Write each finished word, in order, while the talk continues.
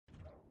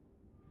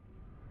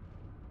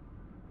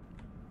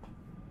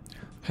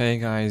Hey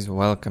guys,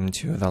 welcome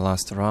to the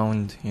last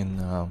round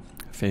in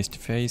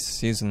Face-to-Face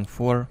Season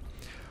 4.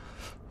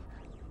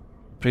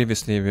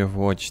 Previously we've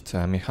watched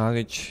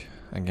Mixalich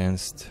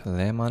against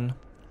Leman.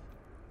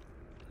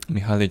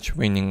 Mixalich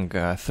winning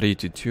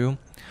 3-2.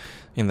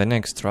 In the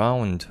next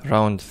round,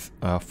 round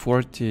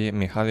 40,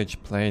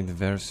 Mixalich played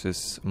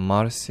versus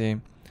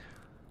Marcy.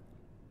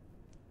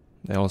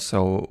 They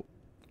also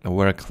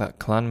were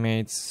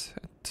clanmates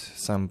at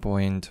some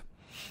point.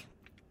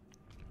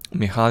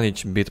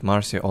 Mixalich beat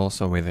Marcy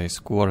also with a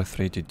score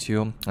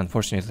 3-2.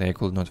 Unfortunately, I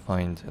could not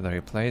find the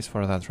replays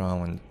for that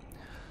round,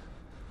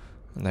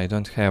 and I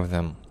don't have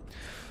them.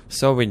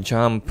 So we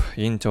jump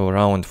into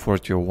round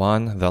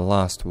 41, the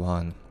last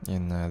one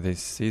in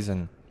this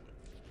season.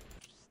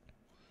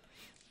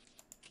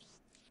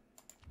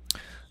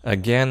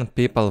 Again,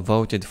 people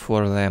voted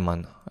for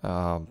Leman.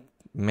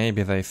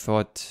 Maybe they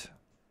thought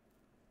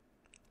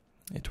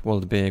it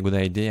would be a good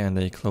idea and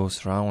a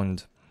close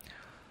round.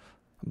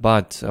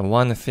 But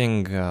one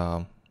thing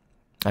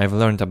I've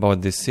learned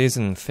about this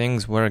season,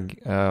 things were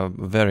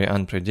very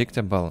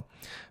unpredictable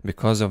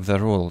because of the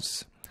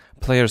rules.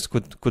 Players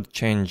could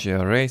change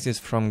races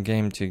from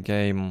game to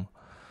game,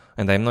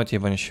 and I'm not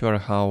even sure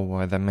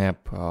how the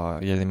map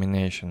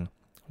elimination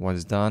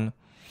was done.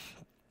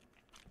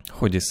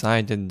 Who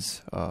decided?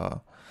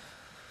 The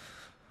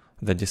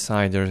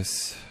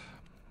deciders.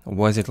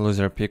 Was it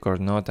loser pick or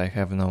not? I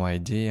have no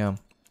idea.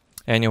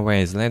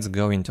 Anyways, let's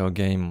go into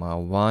game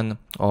 1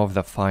 of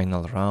the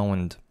final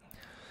round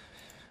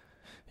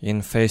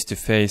in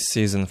Face-to-Face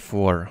Season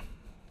 4.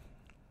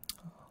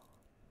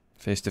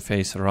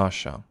 Face-to-Face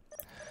Russia.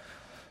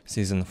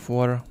 Season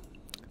 4.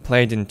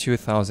 Played in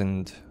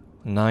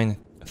 2009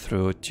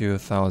 through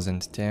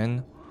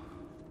 2010.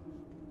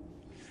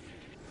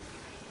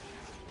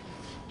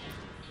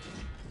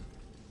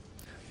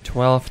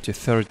 (12 to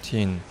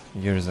 13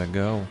 years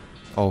ago,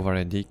 over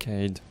a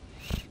decade.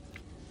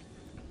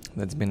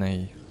 That's been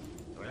a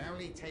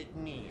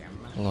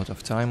lot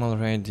of time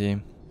already.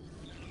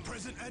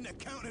 Present and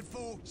accounted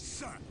for,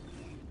 sir.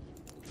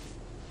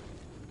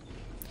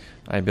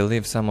 I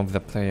believe some of the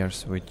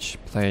players which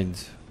played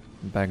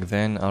back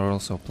then are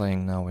also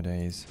playing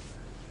nowadays.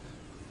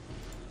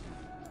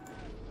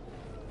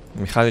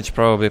 Mixalich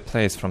probably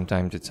plays from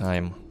time to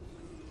time.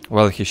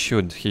 Well, he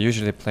should. He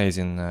usually plays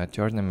in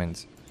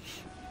tournaments.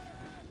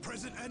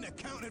 Present and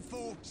accounted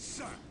for,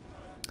 sir.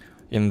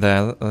 In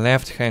the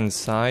left-hand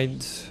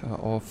side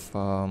of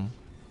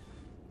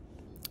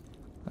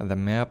the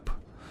map,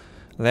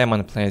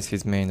 Leman plays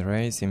his main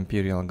race,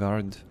 Imperial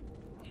Guard.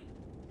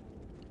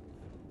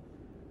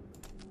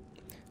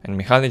 And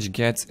Mixalich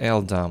gets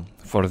Eldar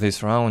for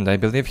this round. I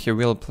believe he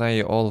will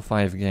play all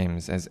 5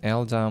 games as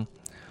Eldar.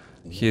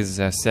 His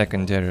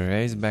secondary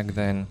race back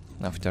then,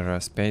 after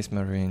Space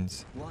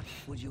Marines. What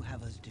would you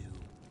have us do?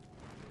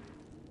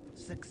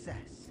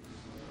 Success.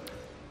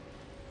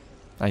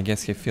 I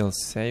guess he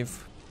feels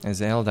safe as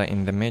Eldar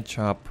in the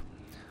matchup.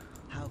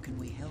 How can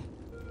we help?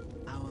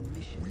 Our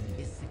mission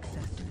is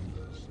successful.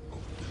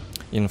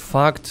 In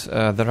fact,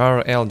 there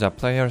are Eldar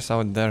players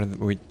out there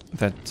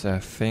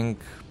that think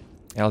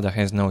Eldar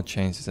has no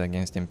chances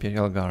against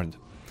Imperial Guard.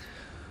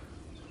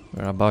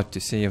 We're about to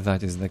see if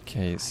that is the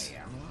case.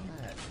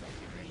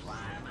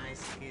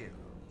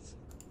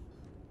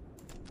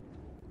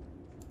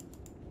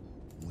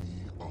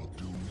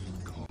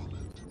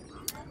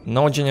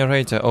 No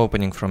generator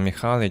opening from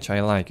Mixalich,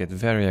 I like it.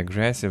 Very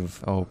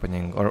aggressive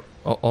opening, or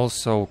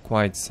also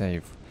quite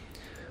safe,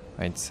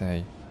 I'd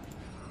say.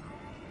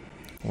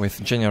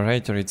 With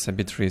generator it's a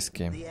bit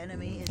risky.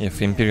 If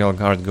Imperial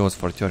Guard goes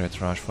for turret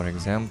rush, for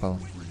example,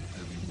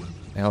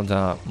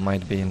 Eldar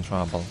might be in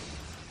trouble.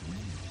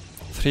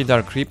 3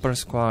 Dark Reaper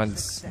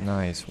squads,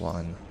 nice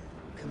one.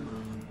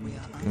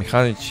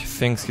 Mixalich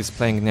thinks he's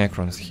playing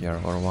Necrons here,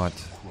 or what?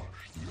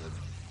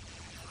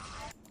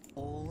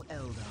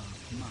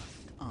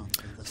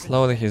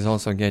 Slowly he's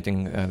also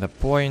getting the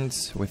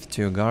points with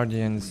 2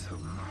 Guardians.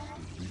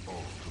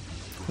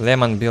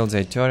 Leman builds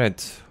a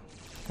turret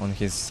on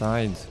his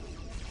side.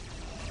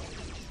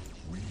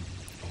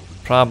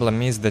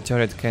 Problem is the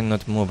turret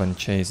cannot move and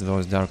chase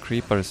those Dark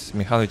Reapers.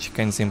 Mixalich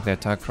can simply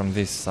attack from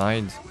this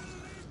side.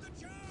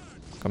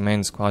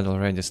 Command squad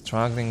already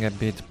struggling a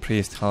bit.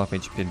 Priest half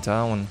HP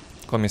down.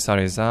 Commissar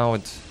is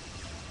out.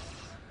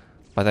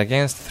 But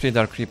against 3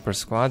 Dark Reaper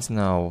squads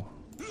now,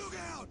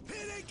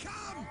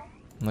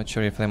 not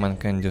sure if Leman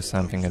can do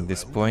something at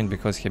this point,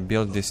 because he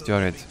built this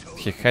turret.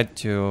 He had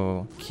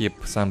to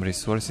keep some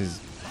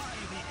resources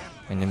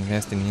and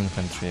invest in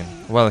infantry.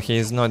 Well, he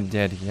is not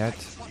dead yet.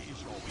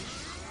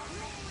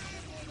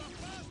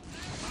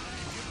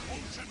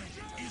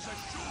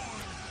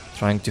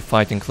 Trying to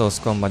fight in close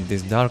combat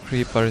these Dark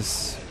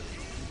Reapers.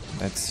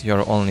 That's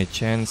your only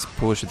chance.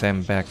 Push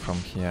them back from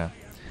here.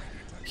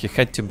 He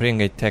had to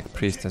bring a tech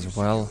priest as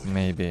well,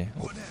 maybe.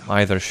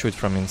 Either shoot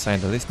from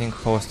inside the listening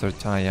post or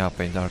tie up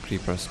a Dark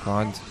Reaper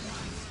squad.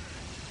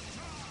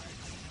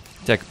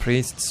 Tech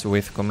priests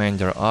with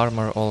commander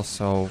armor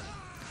also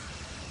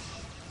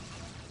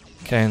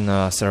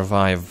can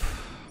survive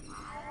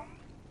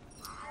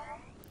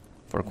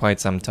for quite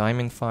some time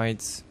in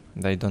fights.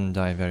 They don't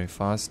die very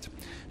fast.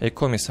 A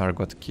commissar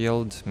got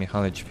killed.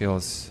 Mixalich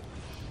feels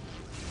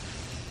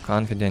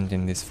confident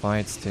in this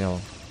fight still.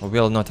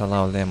 Will not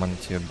allow Leman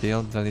to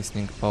build the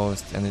listening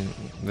post, and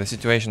the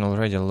situation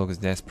already looks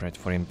desperate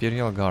for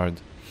Imperial Guard.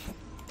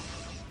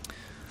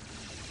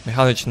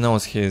 Mixalich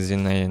knows he's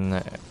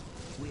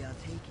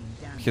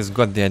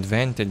got the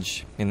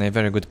advantage, in a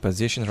very good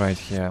position right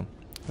here.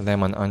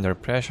 Leman under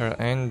pressure,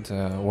 and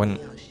when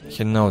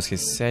he knows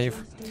he's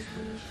safe,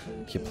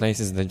 he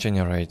places the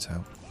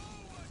generator.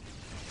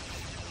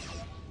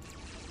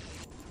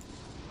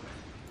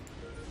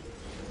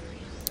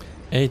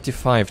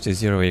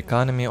 $85-0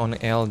 economy on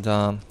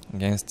Eldar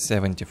against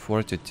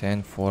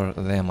 74-10 for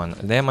Leman.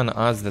 Leman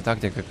adds the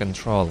tactical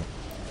control.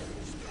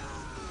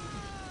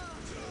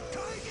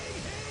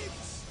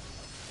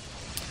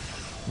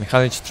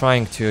 Mixalich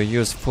trying to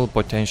use full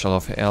potential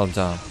of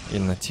Eldar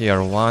in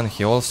tier 1.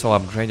 He also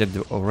upgraded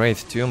the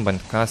Wraith Tomb and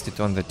cast it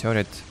on the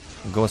turret.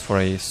 Goes for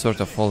a sort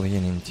of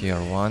all-in in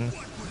tier 1.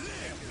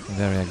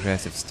 Very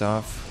aggressive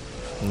stuff.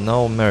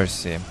 No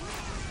mercy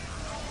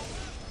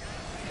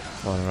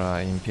for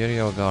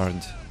Imperial Guard.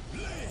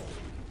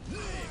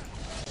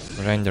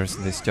 Renders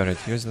this turret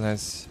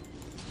useless.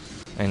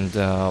 And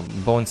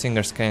Bone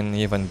Singers can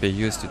even be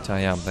used to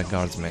tie up the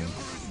guardsmen.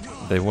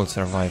 They will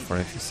survive for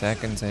a few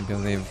seconds, I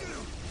believe.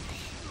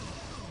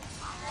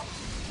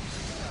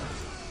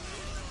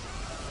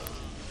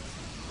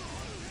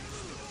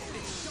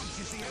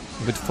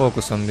 Good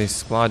focus on this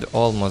squad,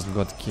 almost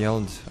got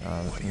killed.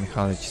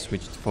 Mixalich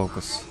switched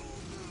focus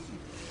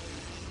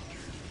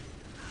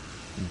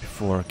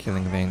before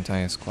killing the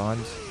entire squad.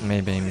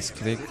 Maybe a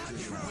misclick.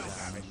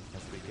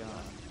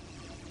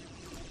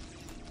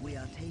 We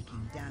are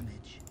taking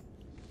damage.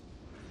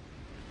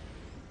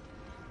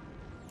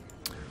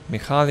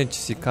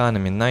 Mixalich's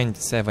economy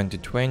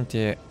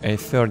 97-20, a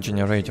third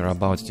generator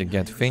about to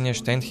get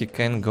finished, and he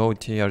can go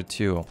tier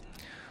 2.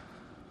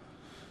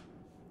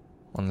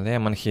 On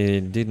Leman, he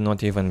did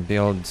not even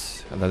build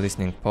the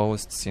listening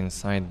posts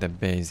inside the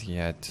base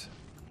yet.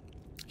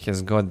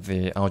 He's got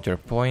the outer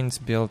points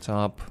built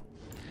up.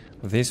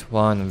 These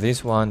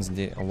ones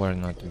were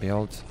not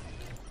built.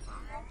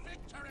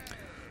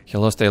 He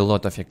lost a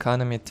lot of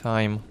economy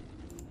time.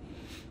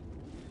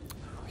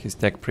 His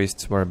tech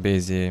priests were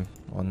busy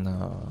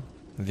on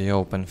the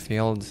open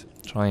field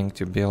trying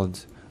to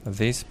build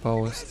this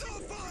post.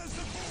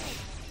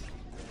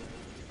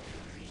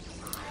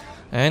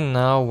 And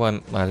now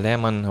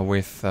Leman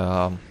with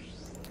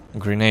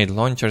grenade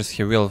launchers,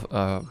 he will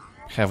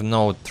have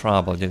no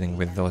trouble dealing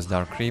with those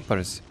Dark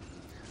Reapers.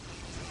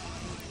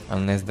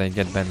 Unless they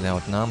get badly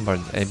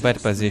outnumbered. A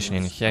bad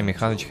positioning here.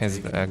 Mixalich has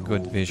a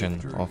good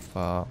vision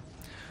of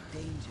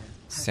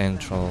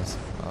central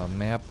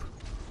map.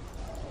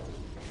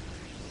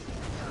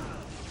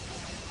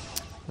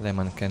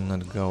 Leman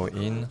cannot go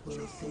in.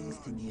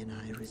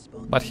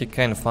 But he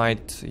can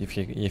fight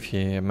if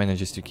he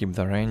manages to keep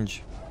the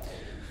range.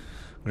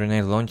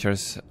 Grenade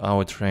launchers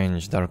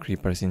outrange Dark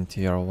Reapers in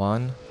tier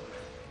 1.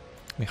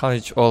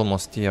 Mixalich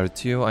almost tier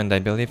 2, and I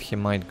believe he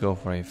might go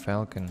for a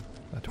Falcon.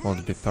 That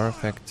would be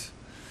perfect.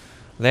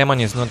 Leman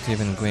is not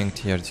even going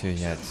tier 2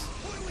 yet.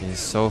 He is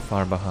so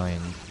far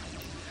behind.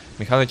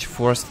 Mixalich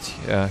forced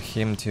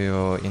him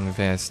to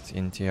invest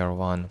in tier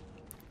 1.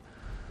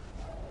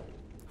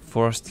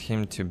 Forced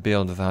him to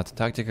build that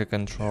tactical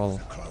control.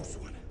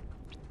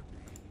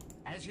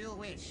 As you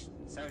wish,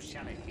 so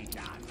shall it be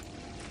done.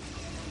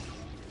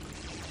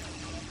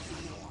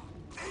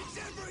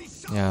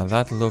 Yeah,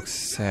 that looks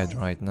sad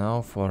right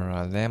now for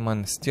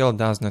Leman. Still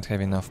does not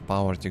have enough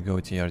power to go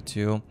tier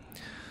 2.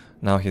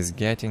 Now he's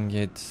getting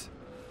it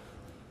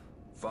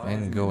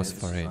and goes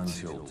for it.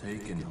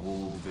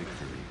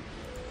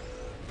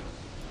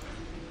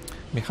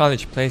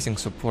 Mixalich placing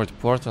support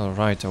portal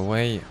right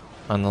away.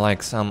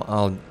 Unlike some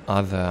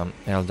other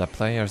Eldar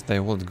players, they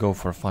would go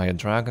for fire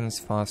dragons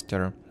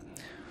faster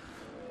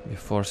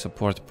before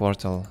support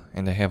portal,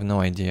 and I have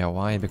no idea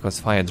why, because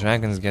fire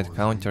dragons get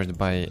countered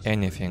by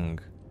anything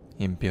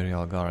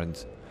Imperial Guard.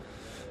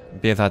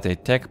 Be that a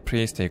tech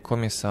priest, a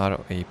commissar,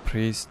 a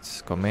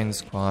priest, command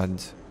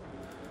squad.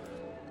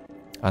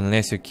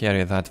 Unless you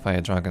carry that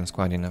fire dragon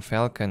squad in a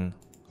Falcon,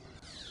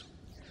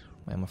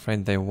 I'm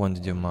afraid they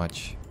won't do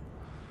much.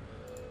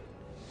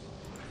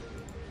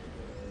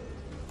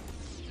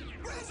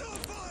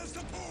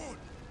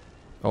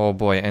 Oh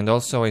boy, and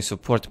also a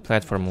support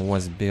platform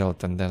was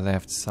built on the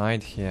left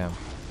side here.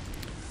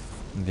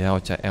 The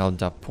outer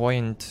Eldar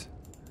point.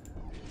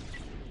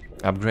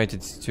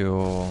 Upgraded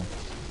to...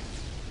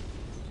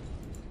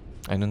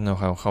 I don't know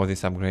how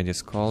this upgrade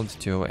is called,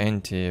 to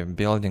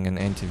anti-building and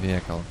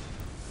anti-vehicle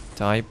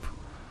type.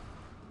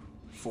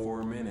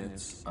 4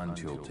 minutes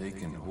until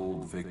take and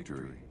hold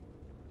victory.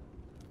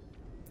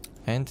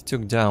 And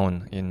took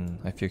down in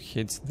a few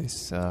hits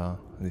this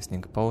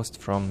listening post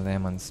from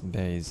Leman's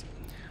base.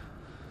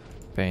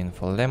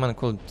 Painful. Leman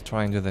could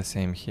try and do the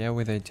same here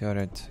with a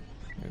turret.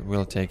 It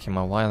will take him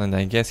a while, and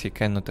I guess he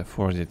cannot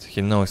afford it.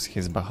 He knows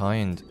he's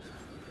behind.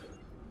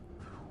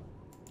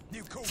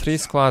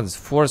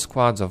 4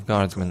 squads of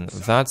guardsmen.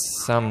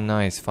 That's some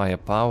nice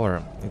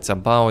firepower. It's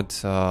about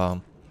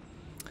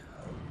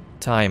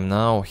time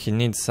now. He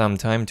needs some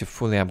time to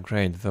fully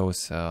upgrade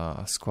those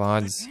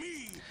squads.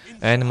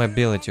 And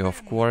mobility,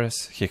 of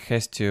course. He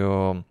has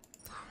to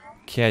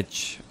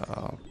catch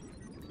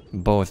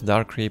both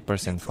Dark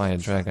Reapers and Fire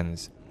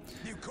Dragons.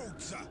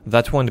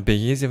 That won't be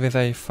easy with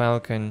a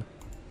Falcon.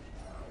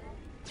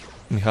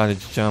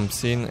 Mixalich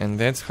jumps in, and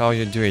that's how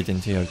you do it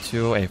in tier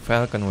 2. A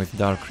Falcon with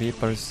Dark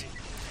Reapers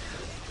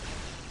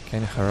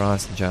can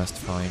harass just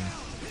fine.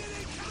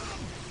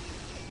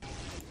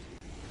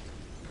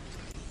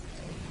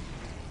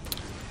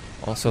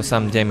 Also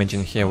some damage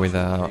in here with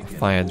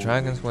Fire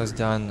Dragons was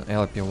done.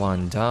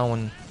 LP1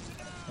 down.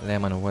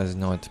 Leman was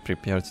not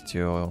prepared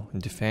to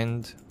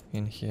defend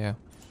in here.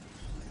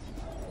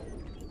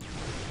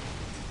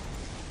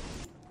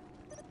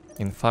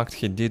 In fact,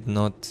 he did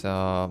not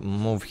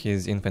move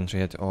his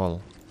infantry at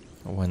all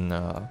when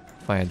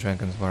Fire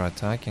Dragons were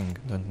attacking.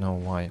 Don't know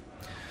why.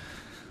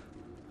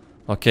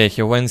 Okay,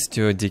 he wants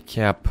to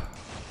decap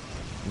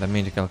the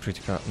middle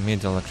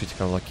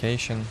critical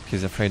location.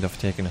 He's afraid of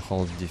taking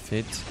hold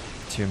defeat.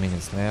 2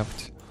 minutes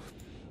left.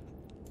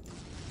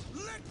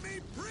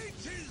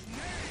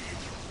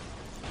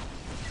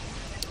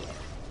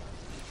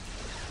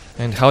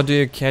 And how do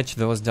you catch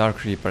those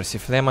Dark Reapers?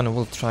 If Leman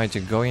will try to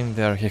go in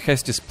there, he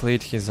has to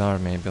split his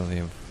army, I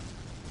believe.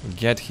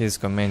 Get his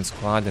command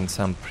squad and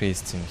some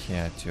priests in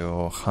here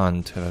to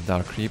hunt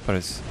Dark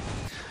Reapers.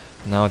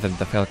 Now that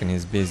the Falcon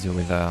is busy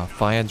with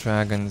Fire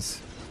Dragons.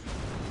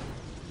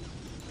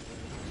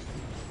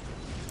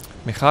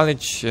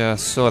 Mixalich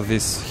saw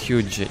this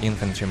huge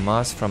infantry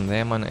mass from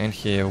Leman, and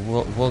he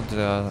would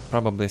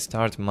probably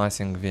start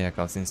massing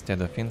vehicles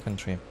instead of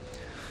infantry.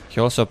 He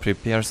also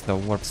prepares the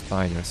warp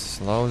spiders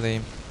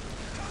slowly,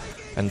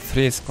 and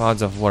 3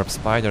 squads of warp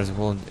spiders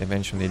will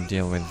eventually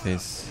deal with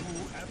this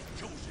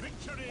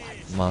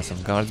mass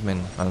of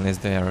guardsmen, unless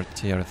they are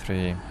tier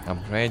 3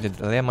 upgraded.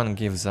 Leman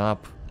gives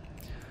up.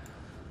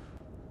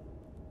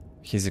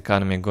 His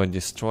economy got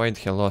destroyed.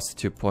 He lost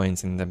 2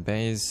 points in the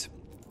base.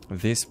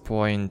 This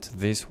point,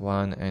 this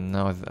one, and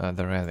now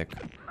the relic.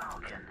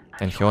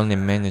 And he only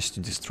managed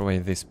to destroy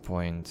this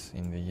point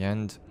in the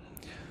end.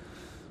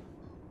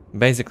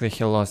 Basically,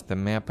 he lost the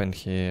map and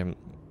he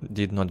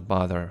did not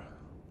bother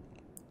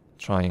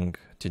trying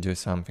to do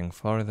something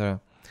further.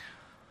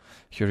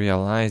 He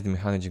realized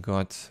Mixalich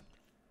got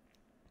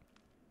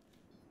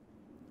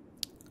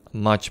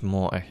much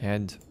more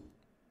ahead.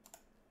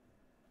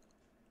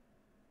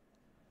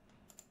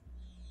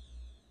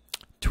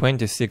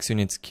 "26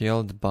 units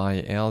killed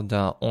by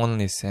Eldar,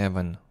 only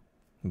 7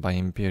 by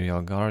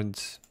Imperial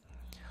guards."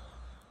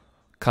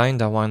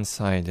 Kinda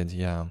one-sided,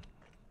 yeah.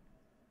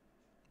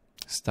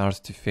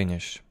 Start to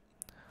finish.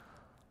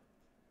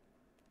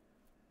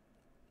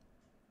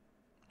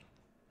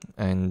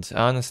 And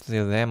honestly,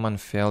 Leman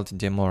felt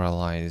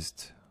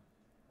demoralized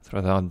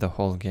throughout the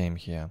whole game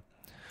here.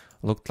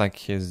 Looked like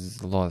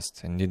he's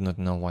lost and did not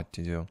know what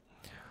to do.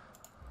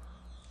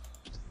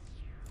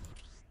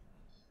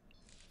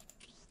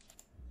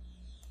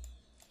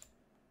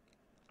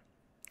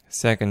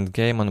 Second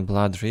game on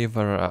Blood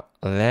River.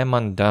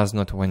 Leman does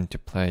not want to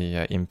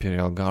play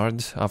Imperial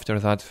Guard after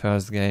that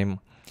first game.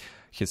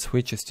 He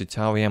switches to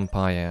Tau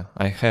Empire.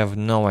 I have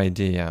no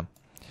idea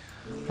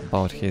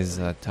about his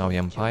Tau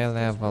Empire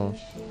level.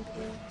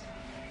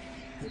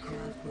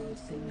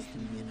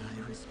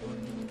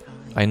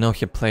 I know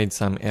he played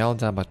some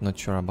Eldar, but not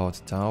sure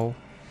about Tau.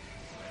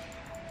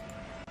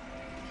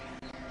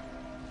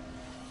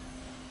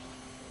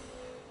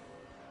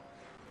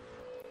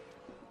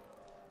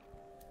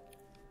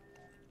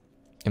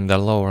 In the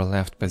lower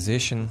left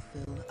position,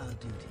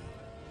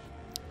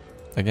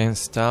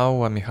 against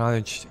Tau,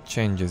 Mixalich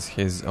changes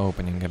his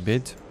opening a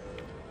bit.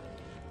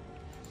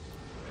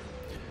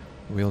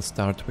 We'll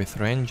start with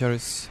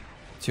Rangers,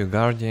 2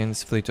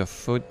 Guardians, Fleet of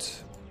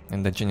Foot,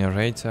 and the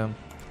Generator.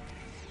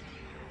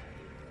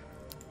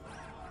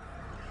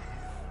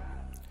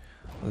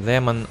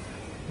 Leman,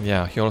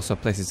 yeah, he also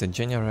places a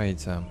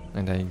Generator,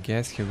 and I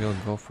guess he will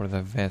go for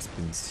the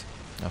Vespids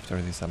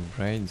after this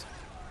upgrade.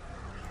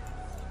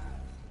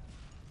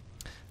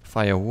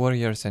 Fire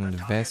Warriors and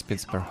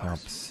Vespids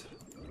perhaps.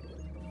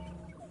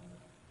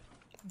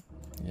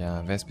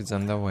 Yeah, Vespids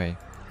on the way.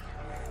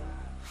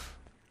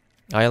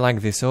 I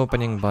like this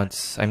opening,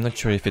 but I'm not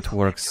sure if it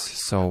works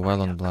so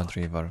well on Blood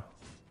River.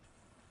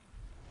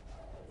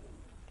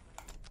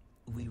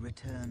 We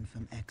return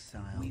from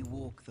exile. We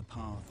walk the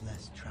path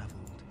less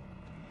traveled.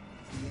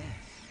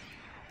 Yes.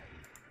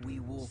 We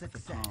walk the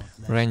path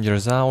less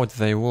Rangers out,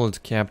 they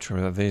would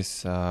capture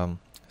this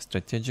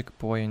strategic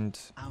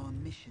point. Our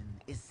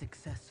mission is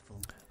successful.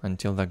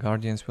 Until the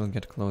Guardians will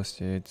get close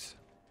to it.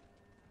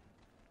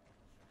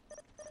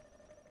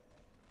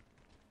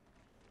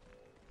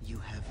 You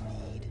have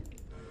need.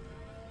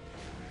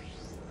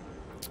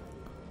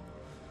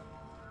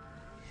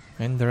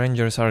 And the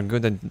Rangers are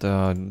good at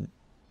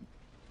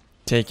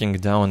taking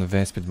down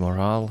Vespid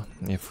morale.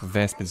 If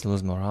Vespids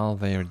lose morale,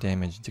 their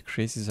damage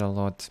decreases a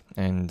lot,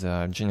 and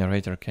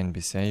generator can be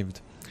saved.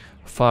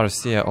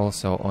 Farseer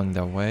also on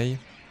the way,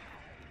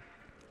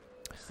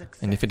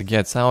 and if it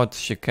gets out,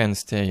 she can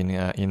stay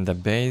in the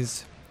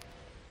base,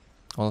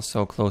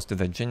 also close to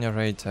the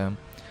generator.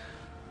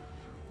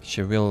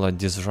 She will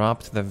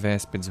disrupt the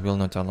Vespids, will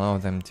not allow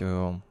them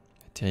to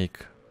take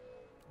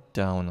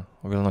down,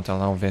 will not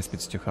allow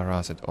Vespids to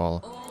harass at all.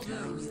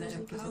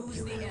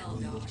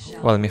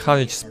 Well,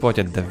 Mixalich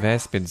spotted the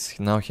Vespids,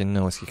 now he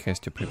knows he has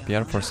to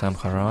prepare for some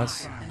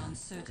harass.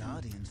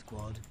 Guardian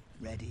squad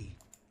ready.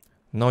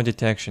 No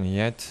detection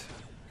yet,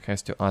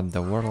 has to add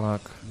the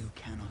Warlock. You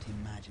cannot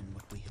imagine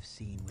what we have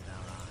seen with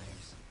our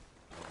eyes.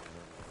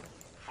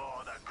 For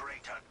the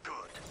greater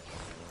good.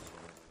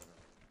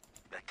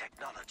 The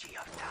technology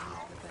of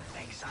Tau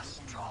makes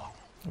us strong.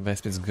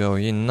 Vespids go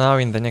in. Now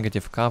in the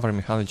negative cover,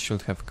 Mixalich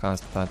should have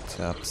cast that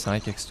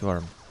Psychic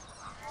Storm.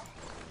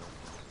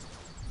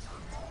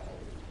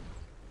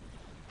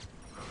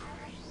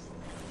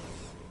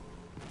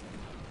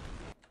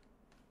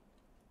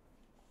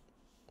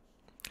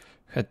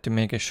 Had to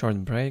make a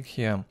short break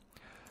here.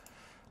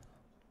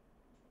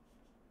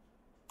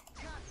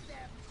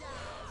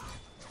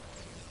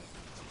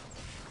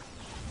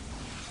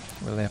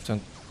 We left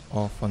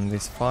off on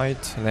this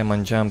fight.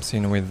 Leman jumps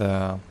in with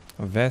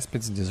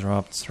Vespids,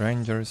 disrupts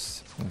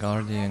Rangers,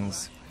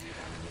 Guardians.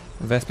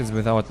 Vespids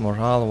without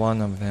morale,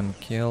 one of them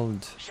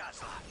killed.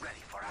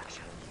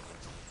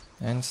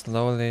 And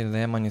slowly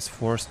Leman is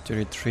forced to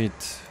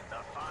retreat.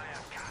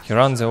 He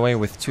runs away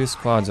with 2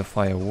 squads of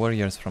fire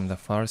warriors from the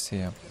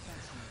Farseer.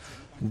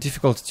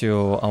 Difficult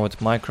to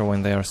out-micro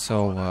when they are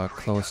so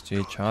close to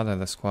each other,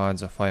 the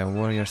squads of fire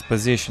warriors.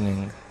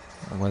 Positioning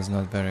was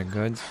not very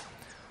good.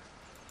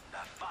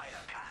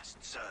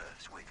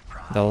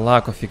 The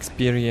lack of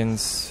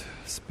experience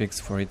speaks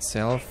for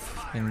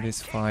itself in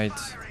this fight.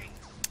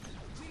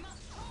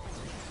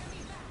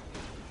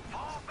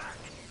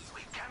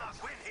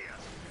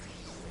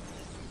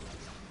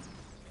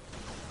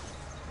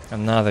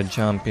 Another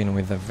jump in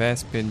with the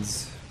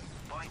Vespids.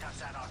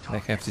 They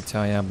have to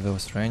tie up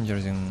those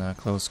Rangers in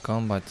close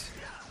combat.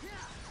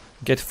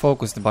 Get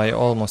focused by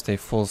almost a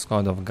full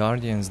squad of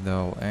Guardians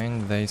though,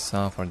 and they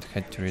suffered,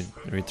 had to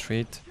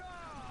retreat,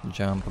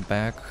 jump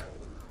back.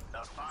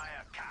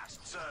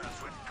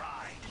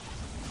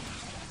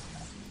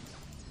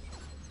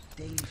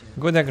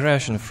 Good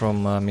aggression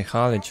from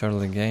Mixalich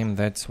early game.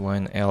 That's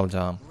when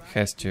Eldar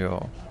has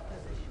to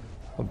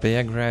be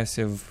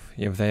aggressive.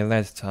 If they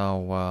let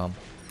Tau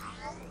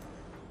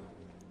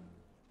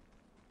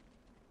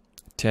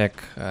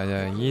attack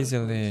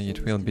easily,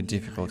 it will be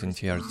difficult in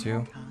tier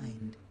 2.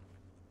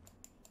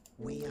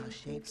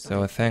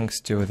 So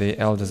thanks to the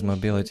Eldar's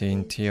mobility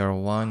in tier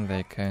 1,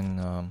 they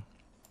can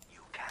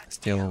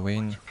still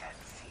win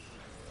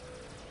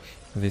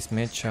this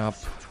matchup.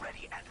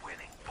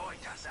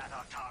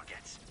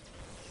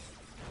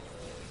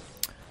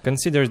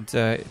 Considered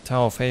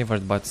Tau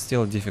favored, but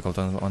still difficult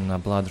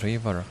on Blood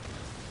River.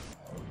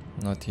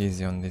 Not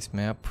easy on this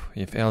map.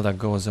 If Eldar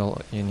goes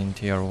all in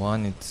tier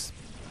 1, it's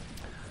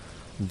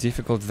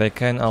difficult. They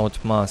can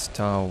outmass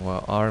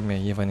Tau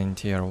army even in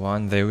tier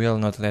 1. They will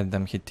not let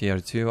them hit tier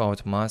 2,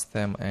 outmass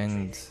them,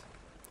 and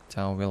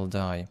Tau will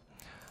die.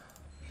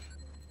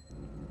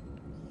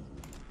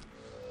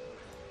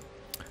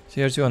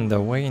 Tier 2 on the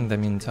way in the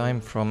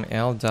meantime from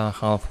Eldar,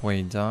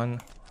 halfway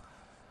done.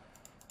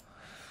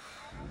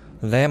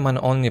 Leman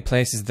only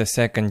places the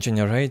second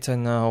generator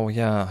now.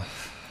 Yeah,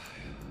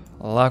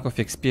 lack of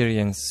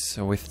experience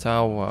with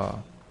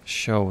Tau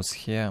shows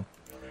here.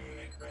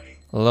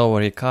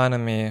 Lower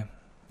economy,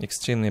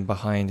 extremely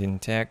behind in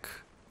tech.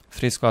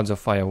 3 squads of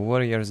fire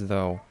warriors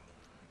though.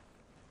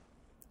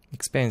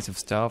 Expensive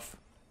stuff.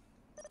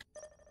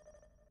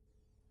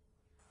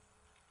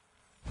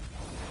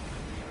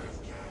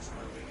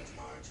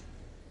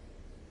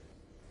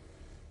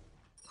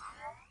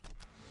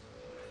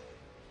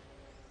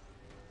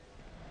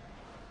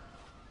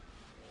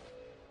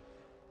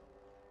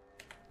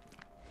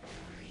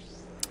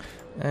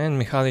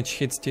 And Mixalich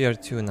hits tier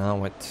 2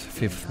 now at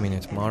 5th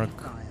minute mark.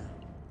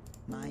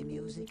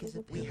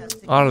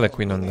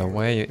 Harlequin on the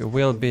way. It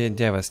will be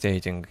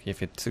devastating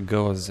if it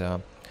goes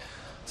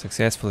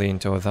successfully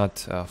into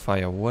that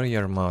fire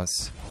warrior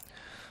mass.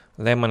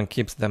 Leman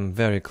keeps them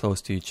very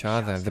close to each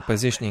other. The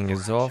positioning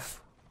is off.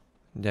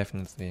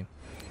 Definitely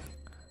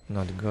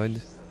not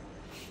good.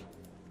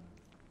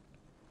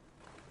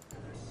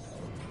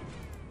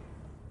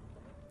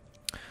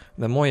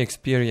 The more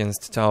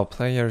experienced Tau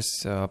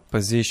players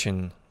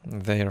position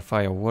their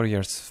fire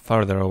warriors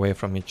farther away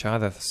from each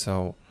other,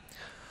 so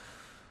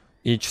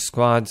each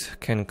squad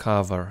can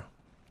cover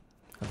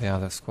the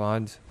other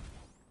squad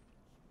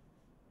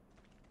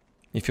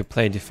if you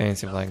play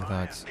defensive like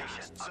that.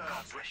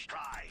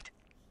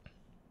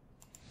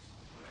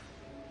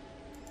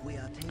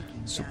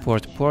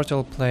 Support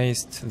portal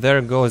placed.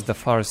 There goes the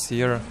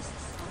Farseer.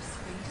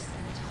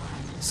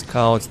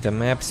 scouts the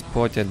map,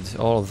 spotted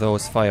all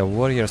those fire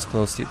warriors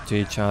close to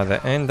each other,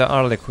 and the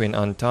Harlequin,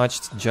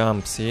 untouched,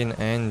 jumps in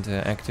and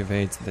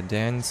activates the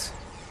dance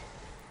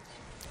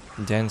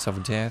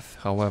of death,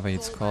 however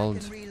it's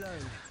called.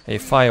 A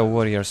fire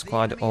warrior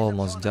squad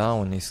almost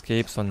down,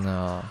 escapes on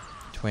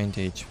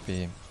 20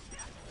 HP.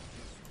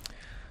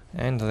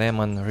 And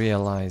Leman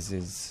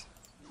realizes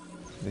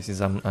this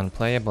is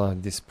unplayable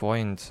at this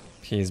point,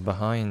 he is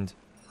behind,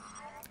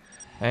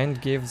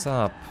 and gives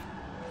up.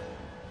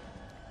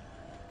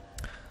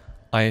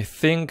 I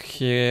think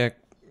he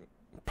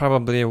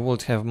probably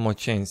would have more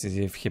chances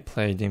if he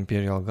played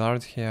Imperial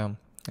Guard here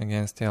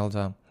against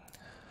Eldar.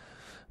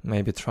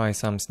 Maybe try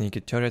some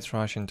sneaky turret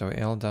rush into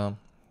Eldar,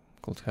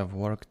 could have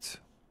worked.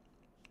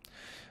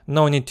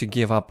 No need to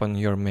give up on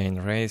your main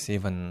race,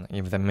 even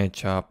if the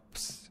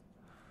matchups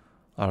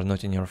are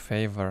not in your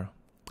favor.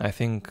 I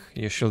think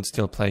you should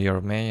still play your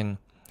main,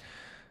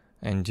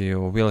 and you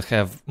will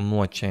have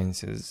more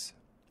chances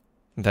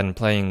than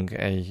playing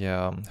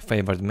a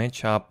favored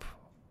matchup,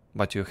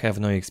 but you have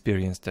no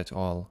experience at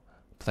all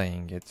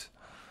playing it.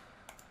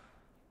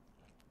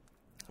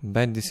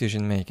 Bad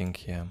decision making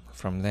here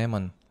from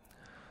Leman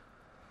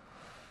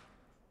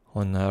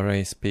on a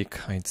race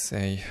pick, I'd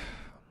say.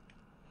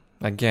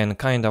 Again,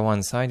 kinda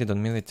one-sided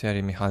on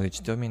military.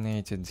 Mixalich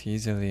dominated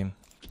easily.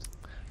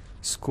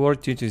 Score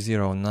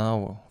 2-0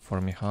 now for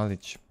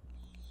Mixalich.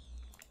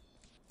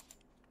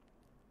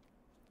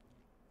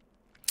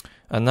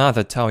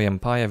 Another Tau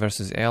Empire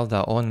versus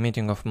Eldar on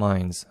Meeting of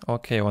Minds.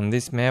 Okay, on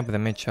this map the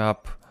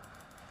matchup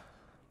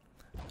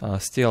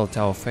still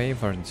Tau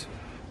favored.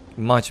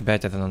 Much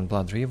better than on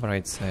Blood River,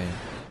 I'd say,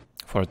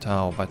 for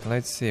Tau. But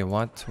let's see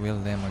what will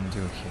Leman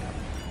do here.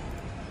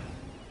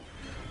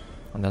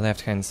 On the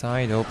left hand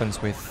side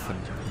opens with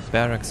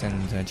barracks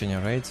and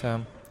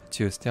generator,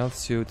 2 stealth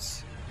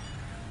suits,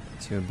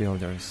 2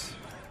 builders.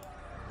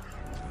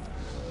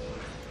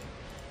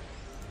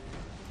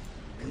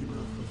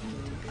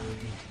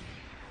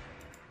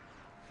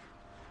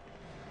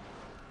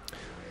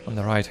 On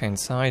the right hand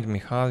side,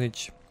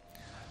 Mixalich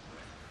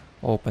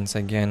opens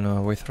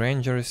again with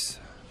rangers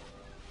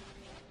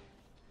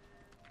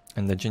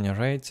and the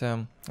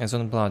generator, as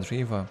on Blood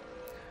River.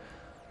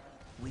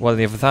 Well,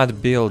 if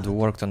that build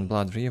worked on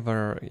Blood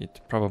River,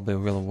 it probably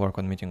will work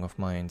on Meeting of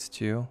Minds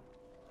too.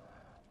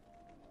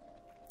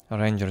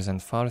 Rangers and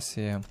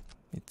Farsi,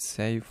 it's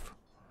safe.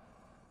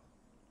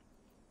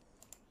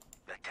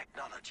 The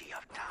technology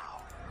of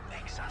Tau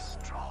makes us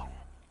strong.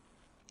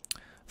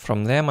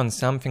 From Leman,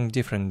 something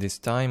different this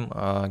time,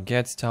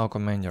 gets Tau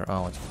Commander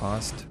out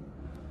fast.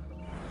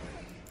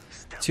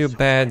 Too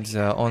bad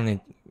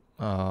only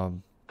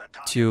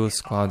 2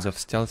 squads of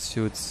stealth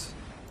suits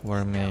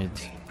were made.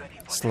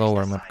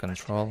 Slower map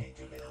control.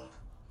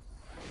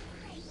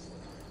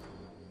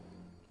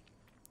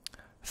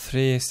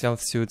 3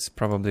 stealth suits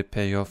probably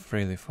pay off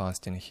really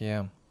fast in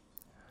here,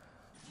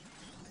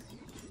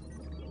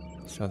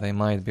 so they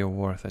might be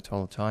worth at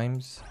all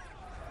times.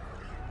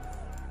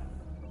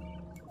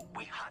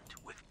 We hunt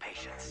with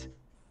patience.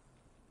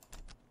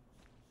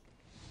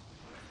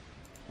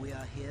 We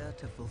are here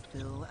to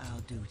fulfill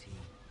our duty.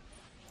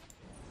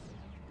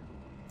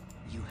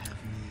 You have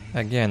need.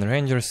 Again,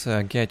 Rangers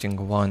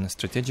getting 1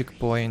 strategic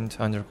point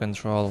under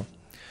control.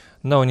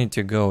 No need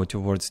to go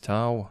towards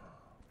Tau,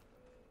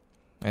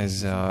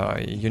 as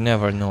you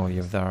never know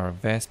if there are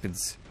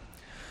Vespids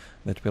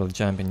that will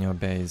jump in your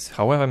base.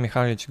 However,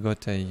 Mixalich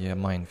got a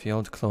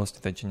minefield close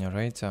to the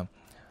generator.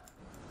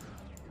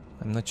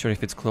 I'm not sure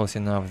if it's close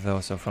enough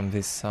though, so from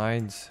this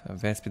side,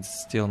 Vespids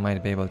still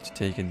might be able to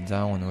take it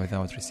down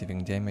without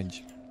receiving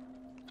damage.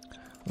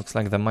 Looks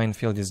like the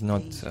minefield is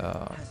not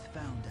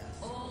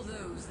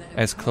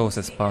as close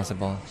as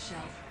possible,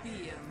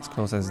 as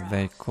close as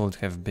they could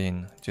have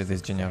been to this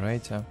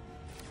generator.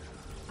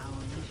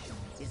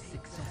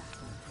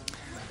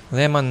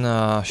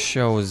 Leman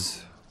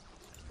shows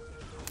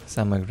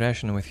some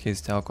aggression with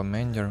his Tau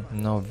Commander,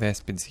 no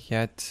Vespids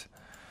yet.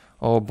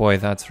 Oh boy,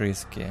 that's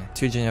risky.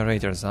 2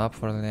 generators up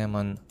for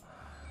Leman.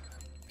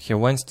 He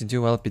wants to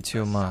do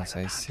LP2 mass,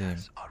 I see.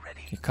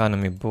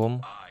 Economy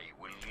boom.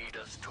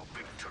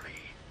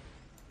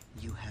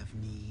 You have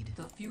need.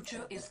 The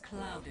future is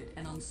clouded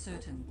and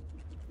uncertain.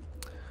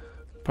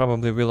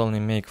 Probably will only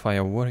make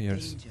fire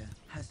warriors Danger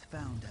has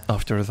found us.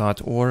 after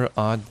that, or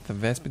add the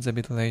Vespids a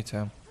bit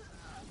later.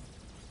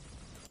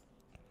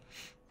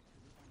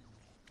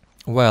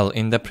 Well,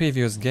 in the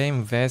previous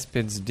game,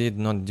 Vespids did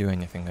not do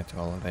anything at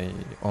all. They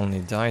only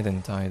died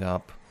and tied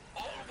up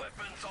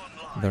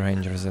the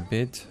Rangers a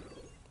bit.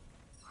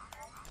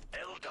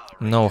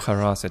 No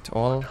harass at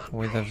all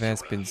with the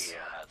Vespids.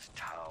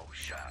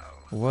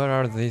 Where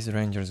are these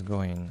Rangers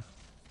going?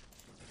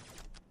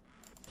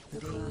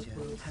 Danger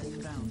has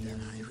found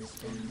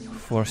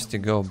us. Forced to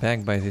go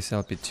back by this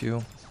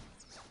LP2.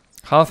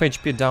 Half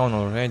HP down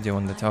already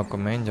on the Tau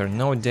Commander.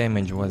 No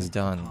damage was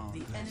done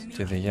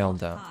to the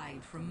Eldar.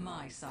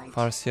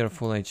 Farseer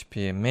full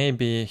HP.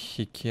 Maybe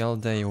he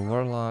killed a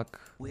Warlock.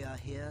 We are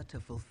here to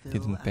fulfill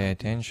Didn't pay our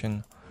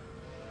attention.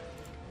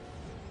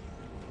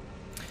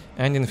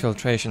 And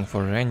infiltration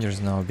for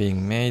Rangers now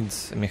being made.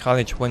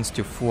 Mixalich wants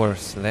to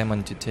force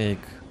Leman to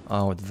take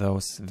out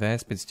those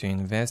Vespids, to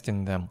invest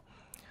in them.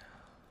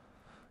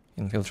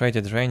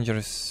 Infiltrated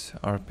Rangers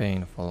are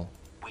painful.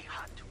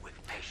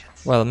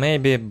 Well,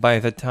 maybe by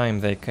the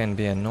time they can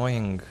be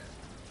annoying,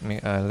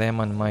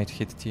 Leman might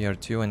hit tier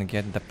 2 and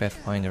get the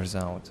Pathfinders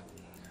out.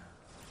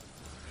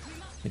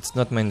 It's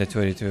not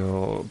mandatory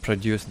to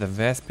produce the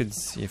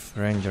Vespids if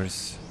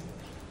Rangers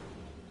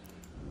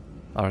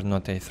are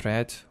not a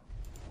threat.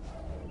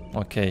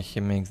 Okay, he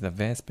makes the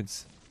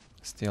Vespids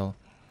still.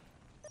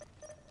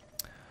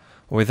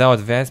 Without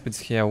Vespids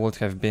here would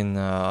have been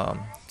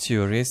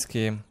too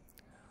risky.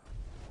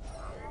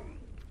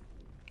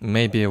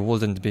 Maybe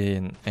wouldn't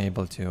be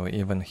able to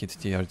even hit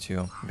tier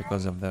 2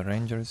 because of the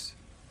Rangers.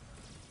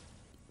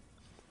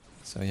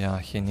 So yeah,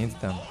 he needs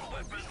them.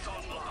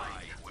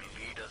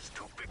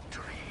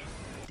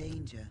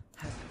 Danger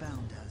has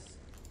found us.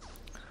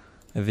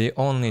 The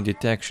only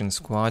detection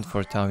squad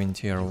for Tau in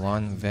tier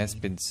 1,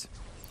 Vespids.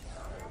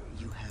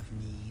 You have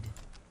need.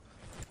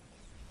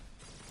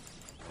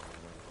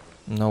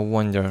 No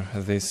wonder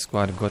this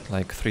squad got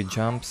like 3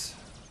 jumps.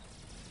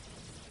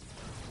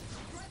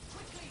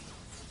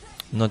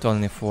 Not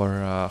only for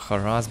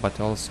harass, but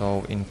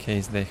also in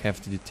case they have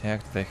to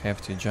detect, they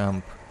have to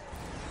jump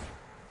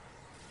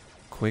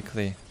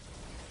quickly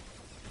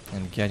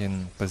and get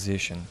in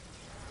position.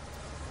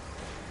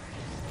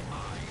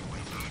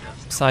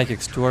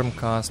 Psychic Storm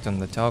cast on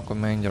the Tau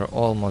commander,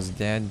 almost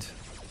dead.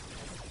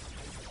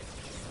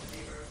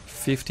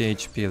 50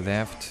 HP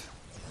left.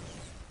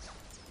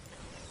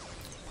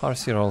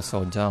 Farseer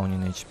also down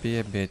in HP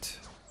a bit.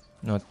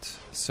 Not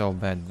so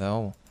bad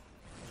though.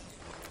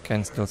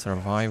 Can still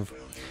survive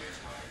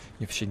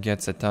if she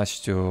gets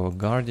attached to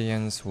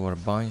Guardians or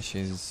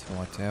Banshees,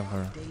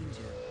 whatever.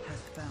 Danger has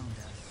found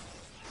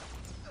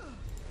us.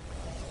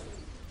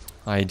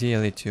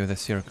 Ideally to the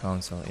Seer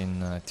Council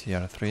in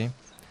tier 3.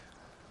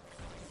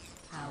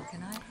 How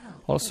can I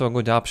help? Also a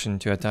good option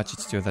to attach it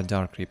to the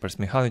Dark Reapers.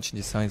 Mixalich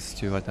decides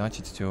to attach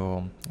it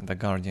to the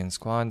Guardian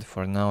squad.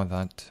 For now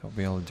that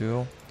will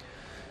do.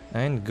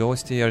 And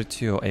goes tier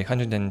 2,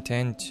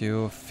 110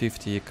 to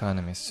 50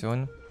 economy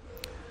soon.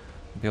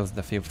 Builds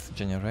the 5th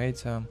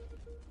generator.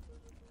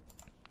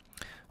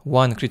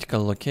 1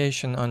 critical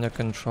location under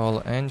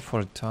control, and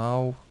for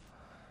Tau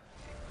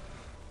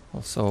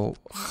also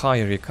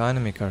higher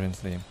economy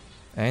currently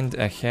and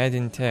ahead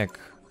in tech.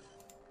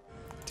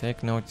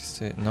 Take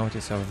notice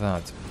of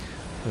that.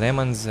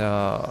 Leman's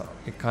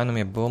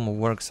economy boom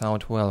works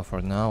out well for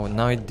now.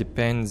 Now it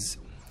depends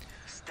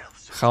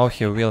how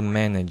he will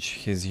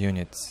manage his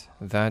units.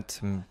 That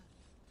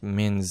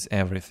means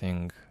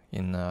everything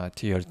in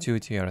tier 2,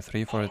 tier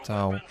 3 for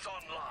Tau.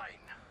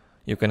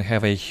 You can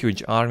have a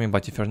huge army,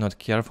 but if you're not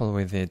careful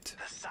with it,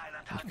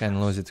 you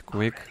can lose it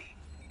quick.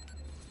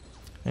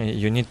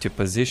 You need to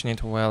position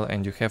it well,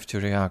 and you have to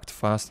react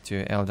fast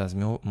to Eldar's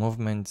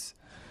movements,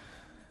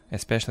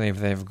 especially if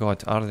they've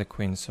got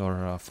Harlequins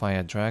or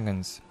Fire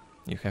Dragons.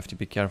 You have to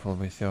be careful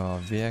with your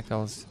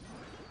vehicles.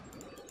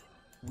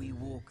 We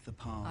walk the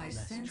path I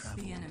less sense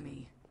traveled. the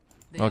enemy.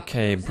 They are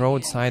Okay, closing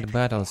broadside in.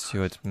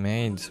 battlesuit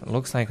made.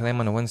 Looks like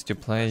Leman wants to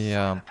play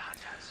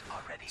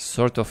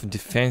sort of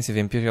defensive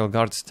Imperial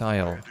Guard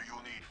style.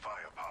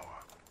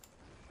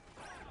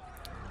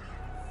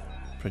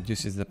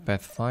 Produces the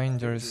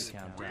Pathfinders.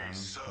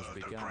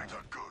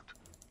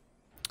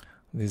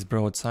 This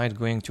broadside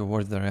going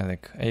towards the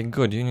relic. A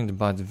good unit,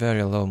 but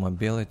very low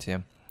mobility.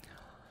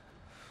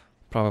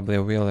 Probably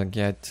will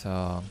get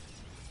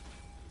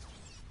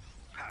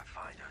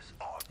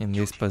in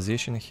this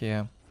position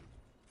here.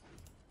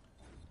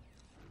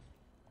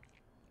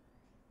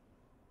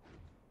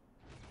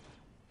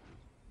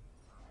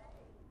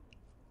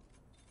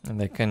 And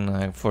they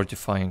can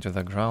fortify into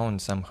the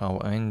ground somehow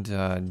and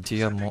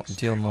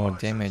deal more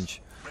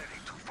damage.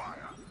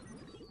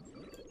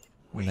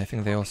 And I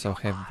think they also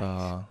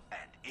have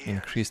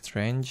increased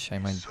range. I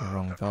might be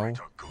wrong though.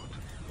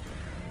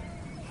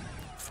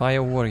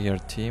 Fire Warrior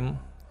team.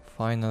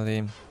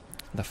 Finally,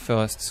 the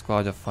first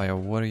squad of Fire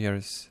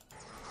Warriors.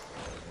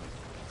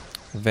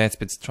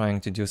 Vespids trying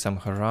to do some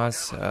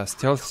harass.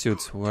 Stealth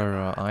suits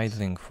were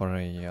idling for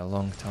a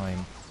long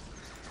time.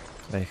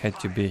 They had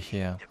to be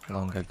here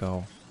long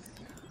ago.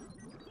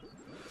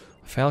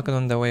 Falcon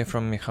on the way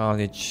from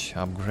Mixalich,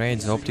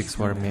 upgrades, optics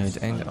were made,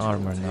 and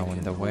armor now on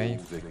the way.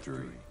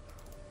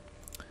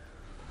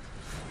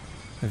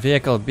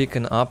 Vehicle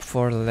beacon up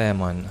for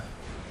Leman.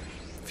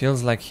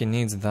 Feels like he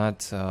needs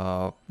that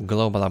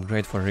global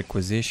upgrade for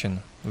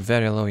requisition.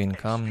 Very low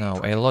income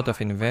now, a lot of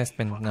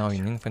investment now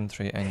in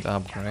infantry and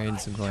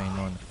upgrades going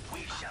on.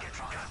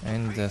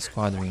 And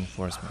squad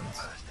reinforcements.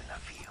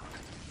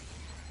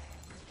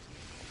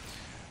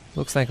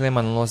 Looks like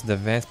Leman lost the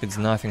Vespids,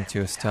 nothing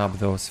to stop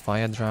those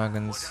Fire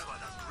Dragons.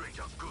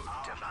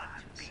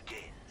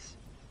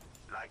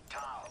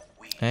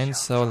 And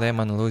so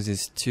Leman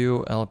loses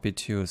 2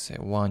 LP2s,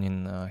 one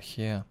in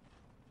here.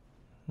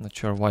 Not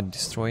sure what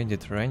destroyed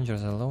it,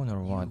 Rangers alone or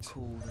what?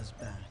 Called us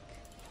back.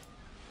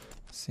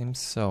 Seems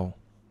so.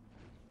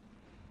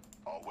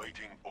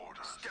 Awaiting orders.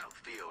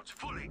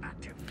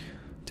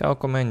 Tau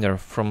Commander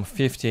from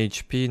 50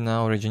 HP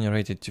now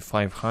regenerated to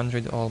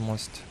 500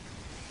 almost.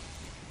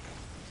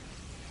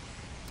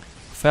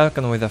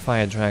 Falcon with the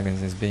fire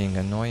dragons is being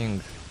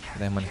annoying.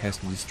 Leman has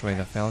to destroy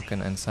the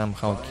Falcon and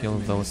somehow kill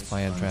those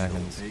fire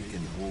dragons. Take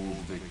and hold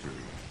victory.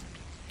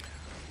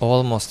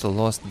 Almost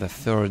lost the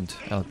third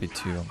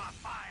LP2.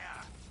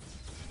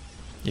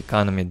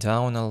 Economy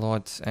down a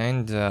lot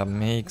and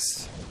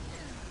makes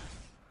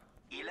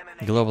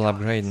global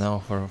upgrade now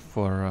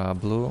for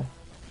blue.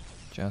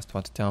 Just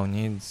what Tau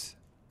needs.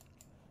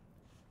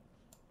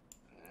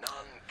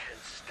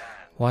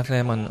 What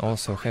Leman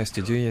also has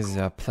to do is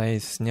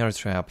place snare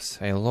traps,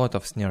 a lot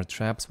of snare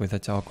traps with the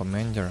Tau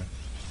Commander.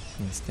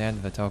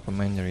 Instead, the Tau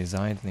Commander is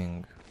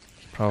idling.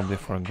 He probably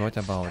forgot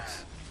about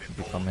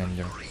the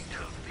Commander.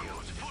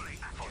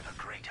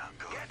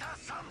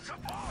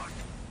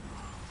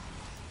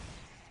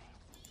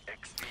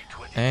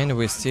 And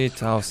we see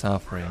Tau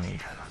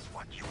suffering.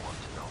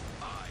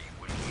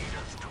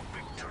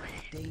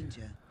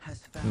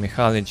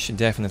 Mixalich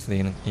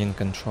definitely in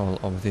control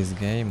of this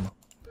game.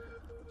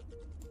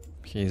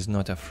 He is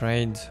not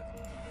afraid.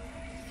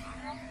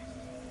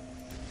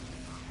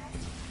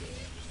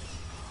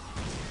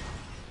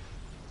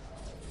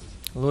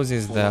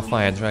 Loses the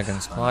fire dragon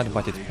squad,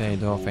 but it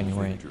paid off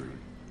anyway.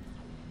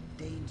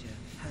 Danger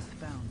has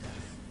found us.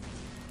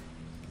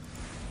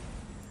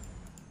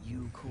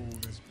 You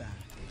called us back.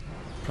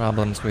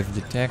 Problems with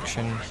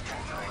detection.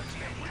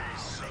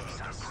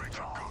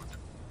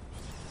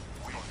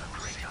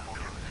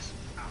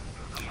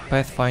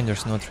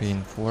 Pathfinder's not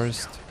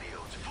reinforced.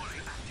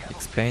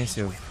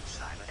 Expensive.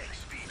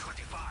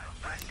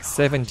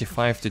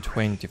 75 to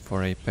 20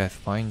 for a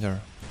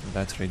Pathfinder.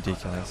 That's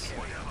ridiculous.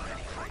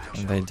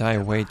 And they die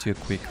way too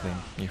quickly.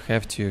 You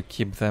have to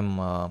keep them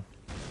on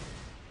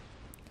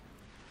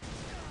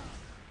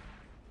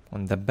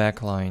the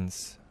back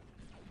lines.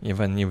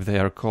 Even if they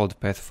are called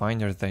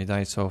Pathfinders, they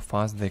die so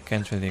fast they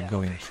can't really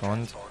go in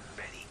front.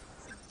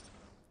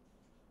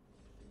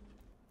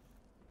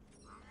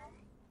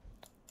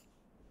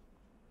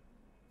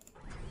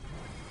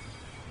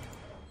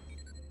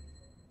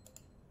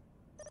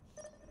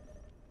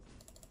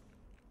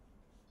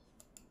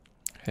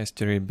 Has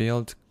to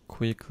rebuild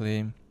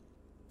quickly.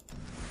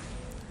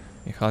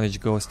 Mixalich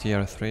goes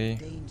tier 3.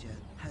 Danger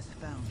has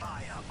found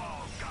us.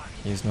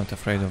 He's not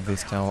afraid of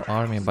this Tau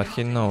army, but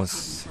he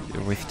knows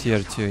with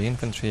tier 2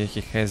 infantry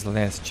he has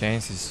less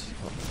chances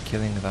of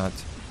killing that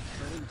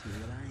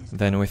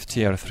than with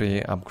tier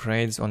 3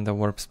 upgrades on the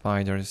warp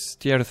spiders.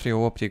 Tier 3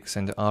 optics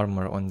and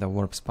armor on the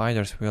warp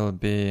spiders will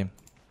be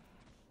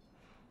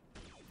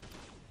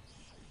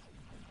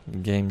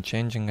game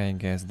changing, I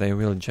guess. They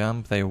will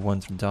jump, they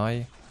won't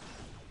die.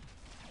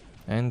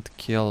 And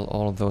kill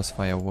all those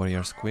fire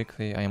warriors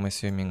quickly, I'm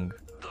assuming.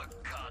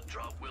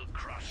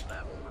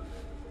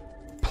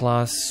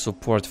 Plus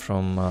support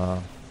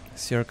from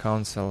Seer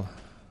Council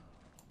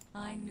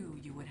I knew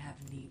you would have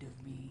need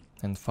of me.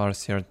 and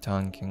Farseer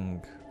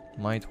tanking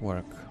might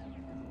work.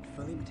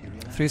 Fully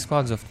materialized. 3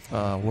 squads of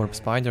warp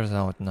spiders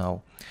out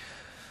now.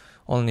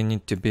 Only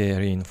need to be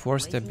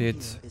reinforced a bit.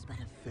 Is but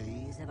a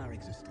phase of our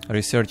existence.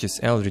 Researches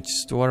Eldritch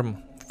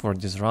Storm for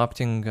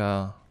disrupting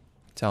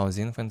Tau's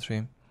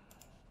infantry.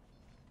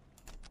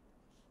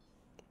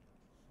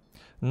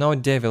 No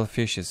devil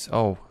fishes.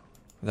 Oh,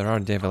 there are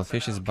devil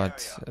fishes,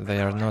 but they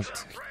are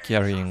not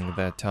carrying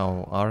the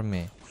Tau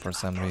army for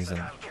some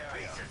reason.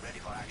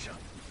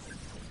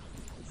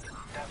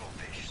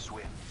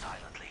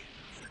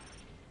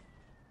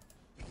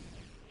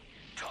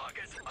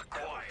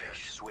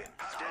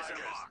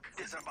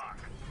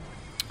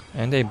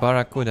 And a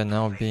Barracuda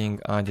now being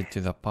added to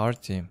the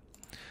party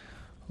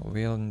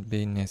will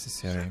be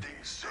necessary.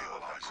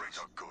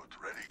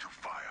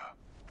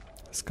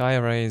 Sky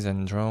rays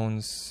and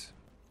drones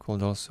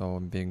could also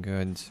be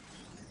good.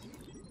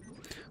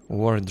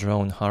 War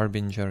drone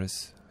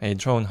harbingers. A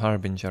drone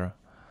harbinger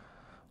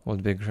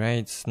would be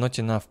great. Not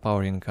enough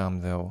power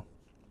income though.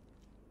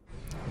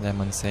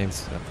 Leman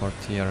saves for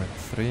tier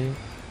 3,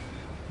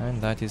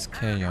 and that is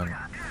Excellion.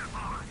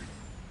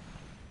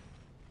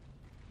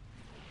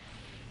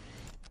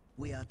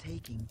 We are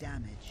taking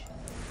damage.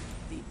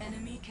 The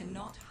enemy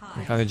cannot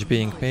hide. Mixalich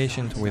being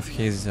patient with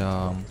his Do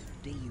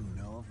you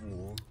know of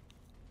war?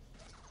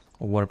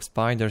 warp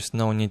spiders.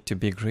 No need to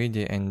be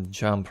greedy and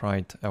jump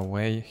right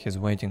away. He's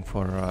waiting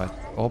for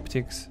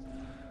optics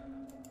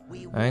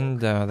We will and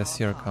the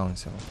Seer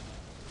Council.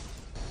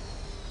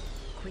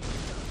 quickly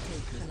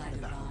take Shall I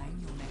divine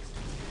your next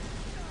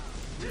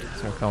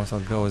move? Seer Council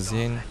goes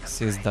in,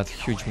 sees that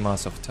huge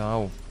mass of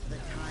Tau.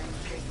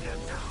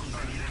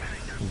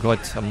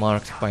 Got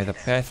marked by the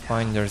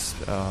Pathfinders,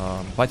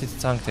 but it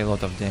tanked a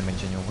lot of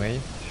damage anyway.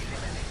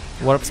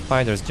 Warp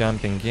spiders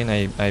jumping in,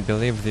 I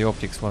believe the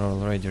optics were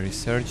already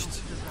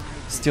researched.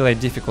 Still a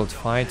difficult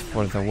fight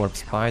for the warp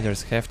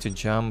spiders, have to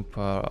jump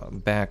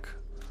back.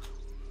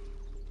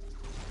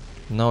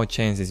 No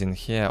chances in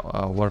here,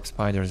 warp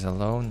spiders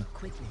alone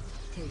quickly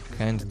take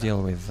can't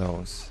deal with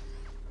those.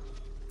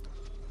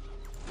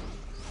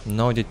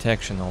 No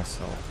detection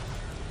also.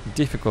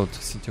 difficult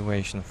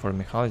situation for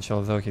Mixalich,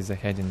 although he's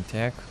ahead in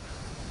tech.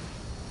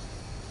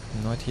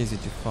 Not easy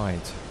to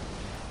fight.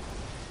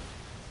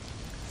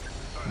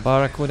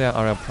 Barracuda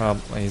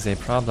is a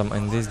problem,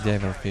 and these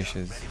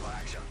devilfishes.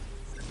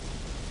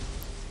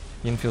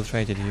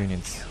 Infiltrated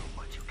units.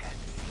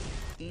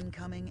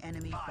 Incoming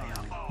enemy fire.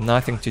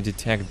 Nothing to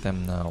detect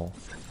them now.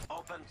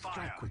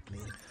 Strike quickly.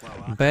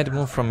 Bad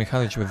move from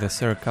Mixalich with the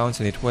Sir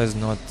Council, it was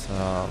not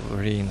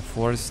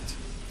reinforced.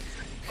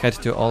 Had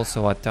to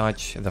also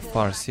attach the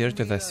Farseer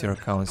to the Sir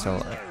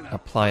Council,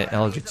 apply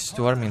Eldritch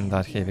Storm in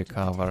that heavy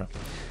cover,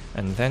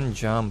 and then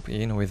jump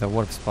in with the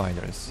Warp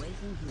Spiders.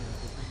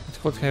 It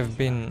could have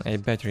been a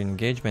better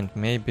engagement,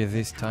 maybe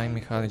this time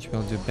Mixalich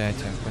will do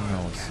better, who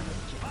knows.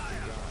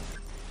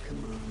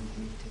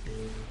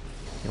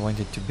 He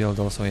wanted to build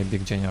also a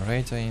big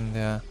generator in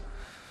there.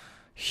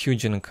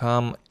 Huge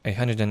income,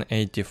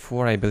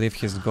 184, I believe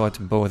he's got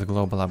both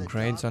global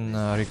upgrades on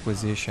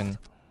requisition.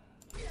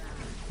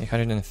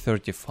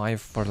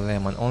 135 for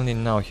Leman, only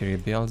now he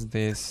rebuilds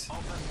this.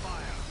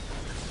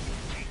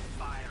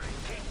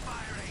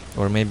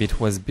 Or maybe it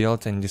was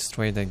built and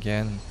destroyed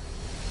again.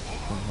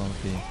 It will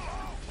be.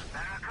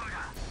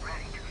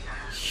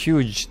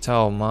 Huge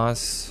Tau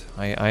mass,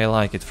 I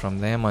like it from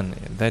Leman.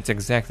 That's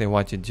exactly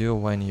what you do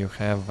when you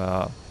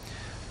have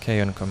K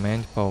on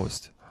command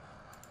post.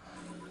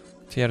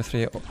 Tier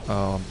 3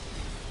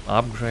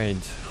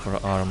 upgrade for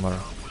armor.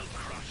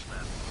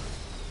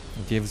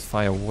 Gives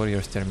Fire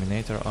Warriors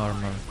Terminator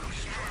armor.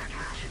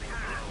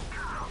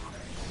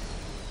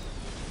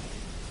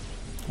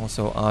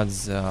 Also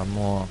adds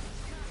more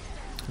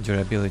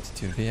durability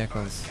to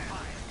vehicles.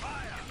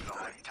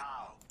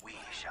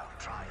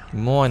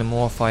 More and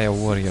more Fire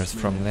Warriors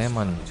from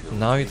Leman.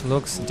 Now it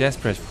looks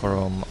desperate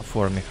for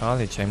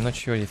Mixalich. I'm not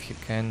sure if he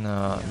can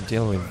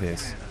deal with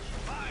this.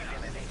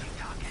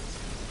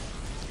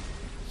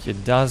 He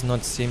does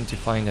not seem to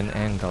find an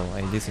angle,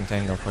 a decent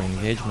angle for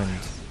engagement,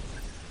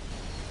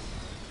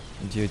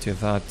 due to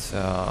that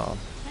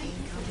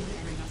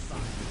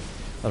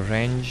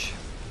range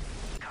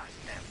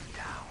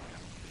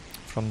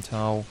from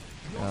Tau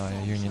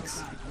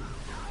units.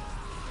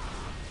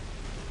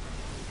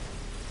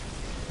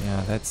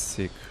 Yeah, that's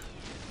sick.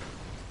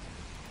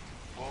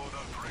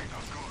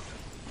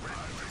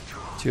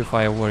 2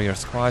 Fire Warrior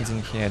squads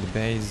in here at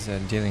base,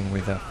 dealing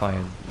with the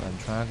Fire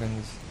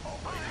Dragons.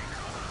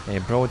 A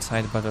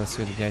broadside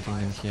battlesuit getting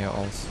in here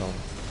also.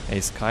 A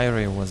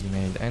Skyray was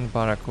made, and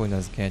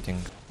Barracuda's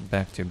getting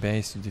back to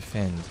base to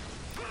defend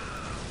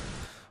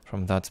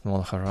from that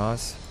small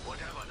harass.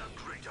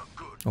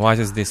 What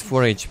is this?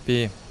 4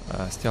 HP?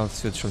 Stealth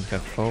suit should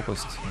have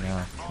focused.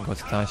 Yeah, got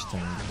touched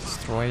and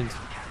destroyed.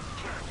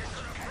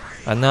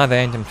 Another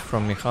attempt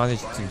from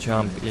Mixalich to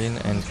jump in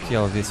and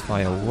kill these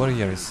Fire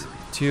Warriors.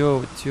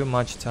 Too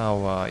much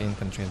Tau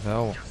infantry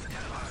though.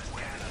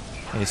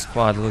 A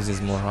squad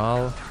loses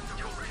morale.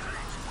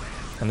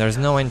 And there's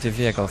no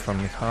anti-vehicle from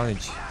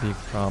Mixalich, big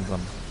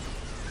problem.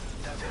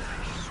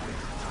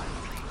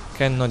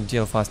 Cannot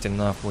deal fast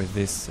enough with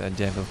these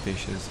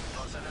devilfishes.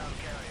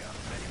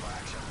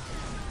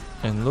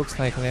 And looks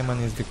like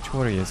Leman is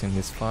victorious in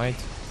this fight.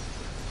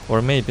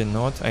 Or maybe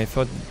not. I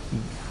thought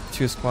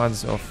 2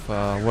 squads of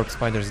Warp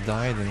Spiders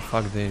died. In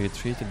fact, they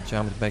retreated,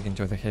 jumped back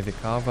into the heavy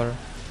cover.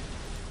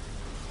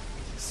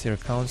 Sir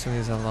Council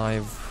is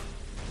alive.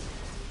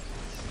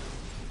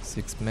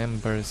 6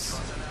 members.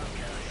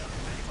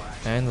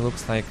 And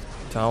looks like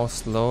Tau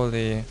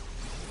slowly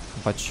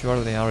but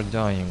surely are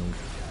dying.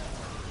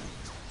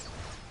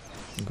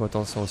 Got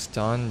also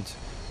stunned.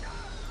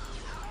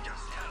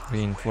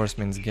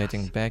 Reinforcements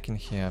getting back in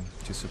here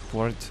to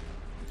support.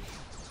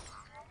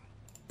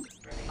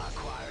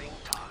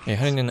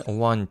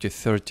 101 to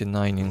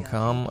 39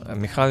 income.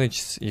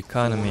 Mikhalich's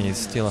economy is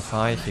still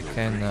high. He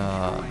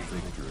can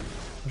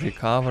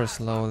recover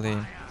slowly.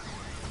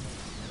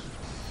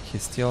 He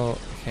still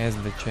has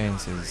the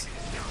chances.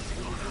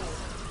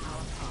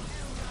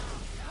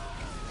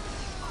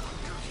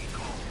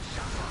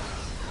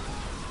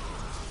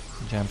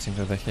 Jumps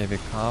into the heavy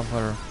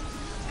cover.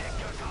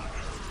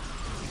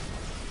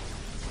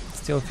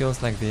 Still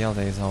feels like the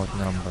Eldar is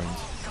outnumbered.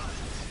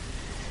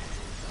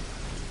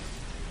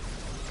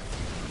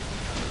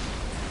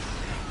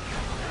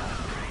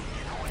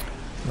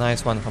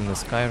 Nice one from the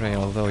Skyray,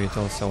 although it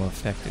also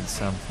affected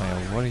some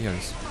Fire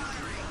Warriors.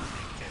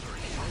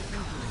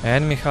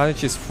 And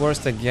Mixalich is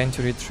forced again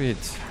to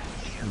retreat.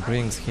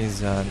 Brings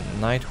his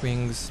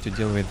Nightwings to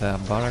deal with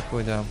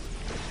Barracuda.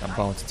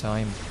 About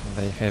time.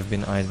 They have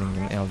been idling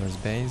in Eldar's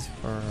base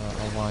for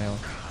a while.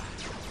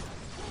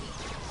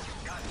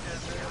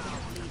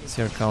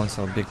 Sir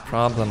Council, big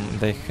problem.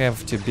 They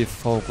have to be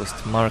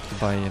focused, marked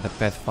by the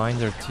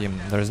Pathfinder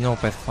team. There's no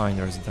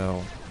Pathfinders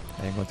though.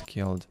 They got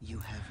killed.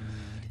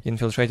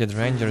 Infiltrated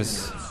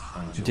Rangers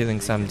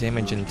dealing some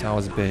damage in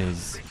Tau's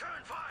base.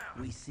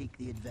 We seek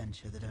the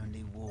adventure that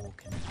only war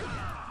can bring.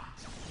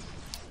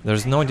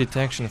 There's no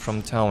detection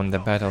from Tau in the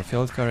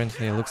battlefield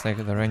currently. It looks like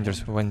the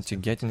Rangers went to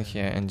get in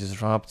here and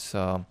disrupt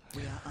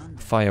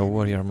Fire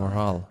Warrior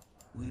morale.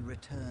 We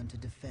return to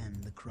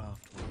defend the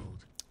craft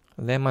world.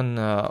 Leman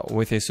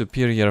with a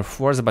superior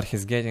force, but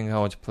he's getting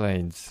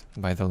outplayed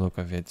by the look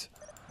of it.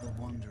 The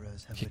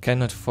wanderers have He returned.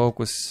 cannot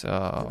focus The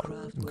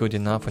craft good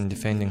will enough on source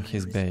defending the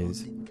his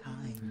base. in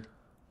kind.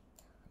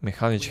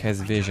 Mikhalich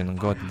has vision,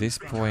 got this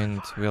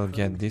point, will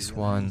get this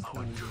one.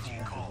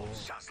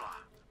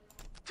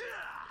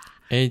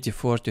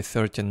 84 to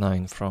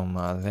 39 from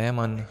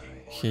Leman.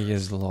 He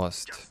is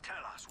lost.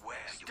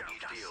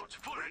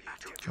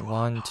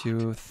 1,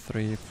 2,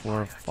 3,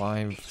 4,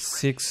 5,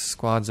 6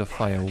 squads of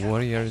fire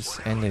warriors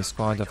and a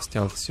squad of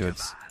stealth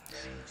suits.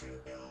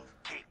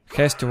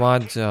 Has to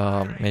add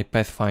a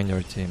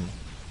Pathfinder team.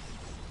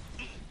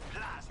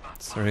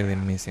 It's really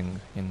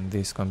missing in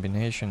this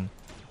combination.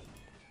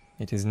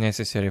 It is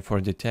necessary for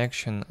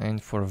detection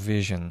and for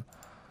vision.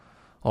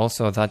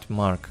 Also, that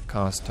mark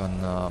cast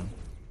on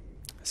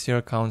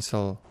Seer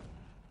Council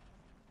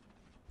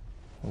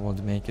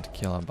would make it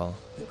killable.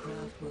 The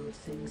craft world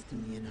sings to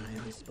me and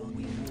I respond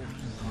in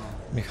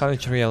kind.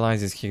 Mikhalich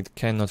realizes he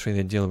cannot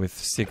really deal with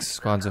 6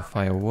 squads of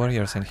fire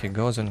warriors and he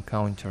goes on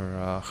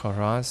counter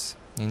harass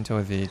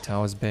into the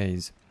Tao's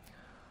base.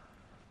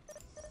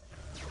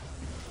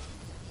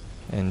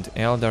 And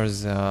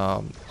Eldar's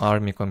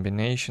army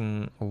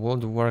combination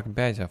would work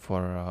better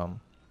for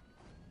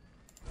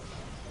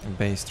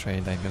base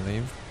trade, I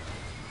believe.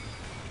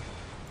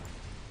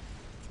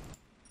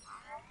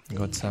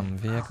 Got some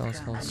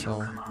vehicles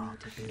also.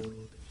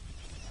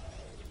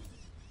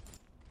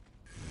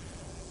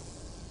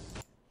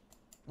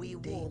 We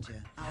walk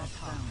our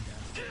founder.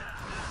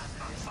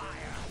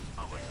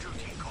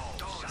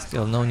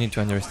 Still, no need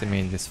to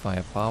underestimate this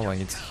firepower,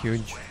 it's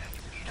huge.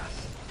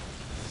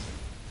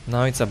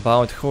 Now it's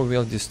about who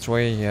will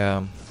destroy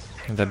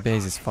the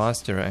bases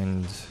faster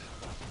and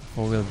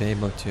who will be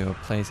able to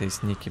place a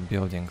sneaky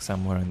building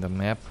somewhere in the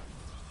map.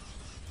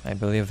 I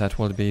believe that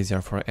would be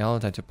easier for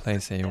Eldar to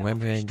place a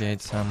webway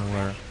gate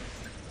somewhere.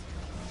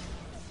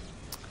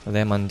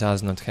 Leman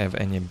does not have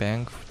any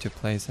bank to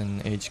place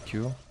an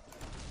HQ.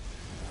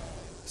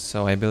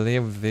 So I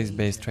believe this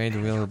base trade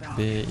will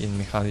be in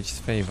Mikhalich's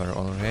favor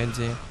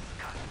already.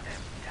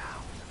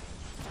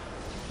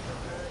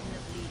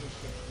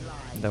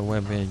 The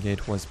webway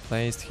gate was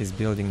placed, he's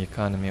building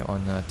economy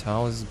on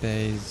Tao's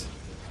base.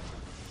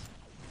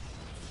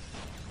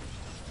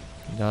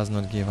 Does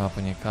not give up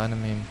on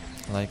economy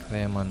like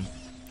Leman.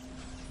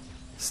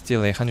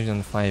 Still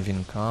 105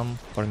 income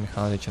for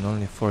Mikhalich and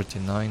only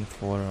 49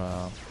 for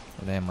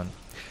Leman.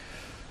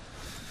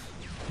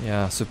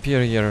 Yeah,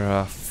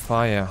 superior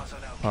fire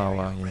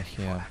power in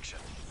here.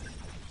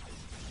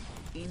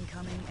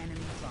 Incoming enemy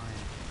fire.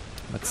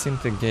 But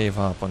simply gave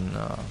up on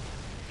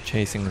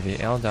chasing the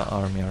Eldar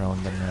army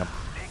around the map.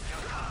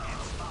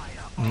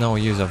 No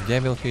use of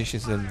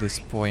devilfishes at this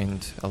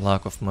point, a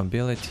lack of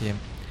mobility.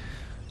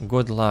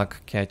 Good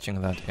luck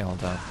catching that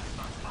Eldar.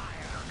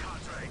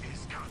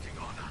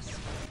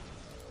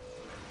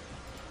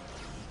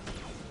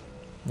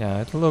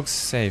 Yeah, it looks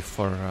safe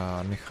for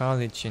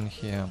Mikhalich in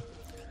here.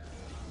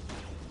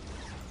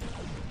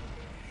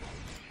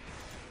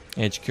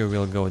 HQ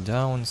will go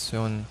down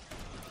soon.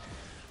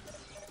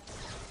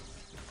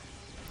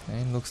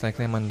 And looks like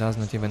Leman does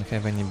not even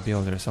have any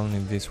builders, only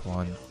this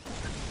one.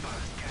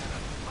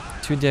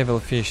 2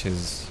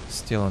 devilfishes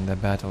still on the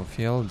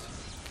battlefield.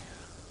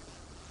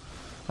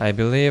 I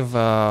believe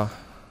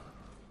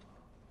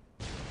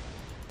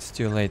it's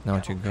too late now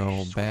to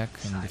go back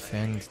and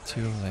defend,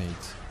 too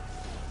late.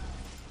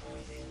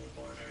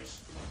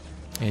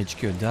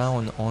 HQ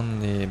down,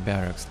 only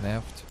barracks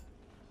left.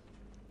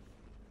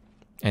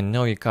 And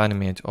no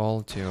economy at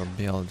all to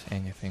build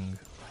anything.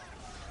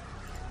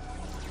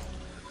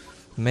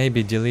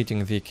 Maybe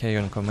deleting the K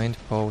on command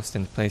post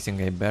and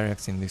placing a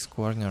barracks in this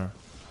corner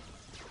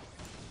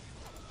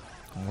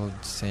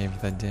would save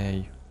the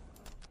day.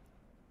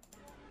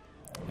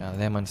 Yeah,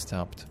 Leman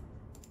stopped.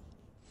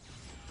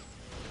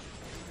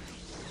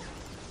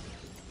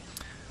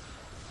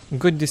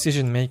 Good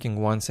decision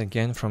making once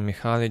again from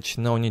Mikhalich.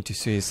 No need to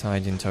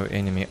suicide into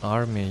enemy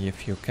army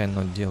if you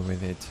cannot deal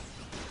with it.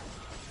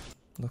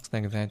 Looks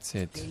like that's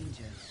it.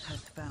 Danger has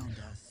found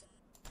us.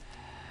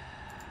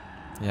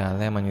 Yeah,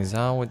 Leman is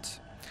out.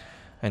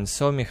 And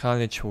so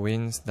Mikhalich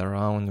wins the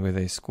round with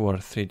a score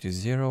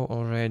 3-0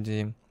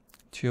 already.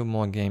 2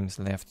 more games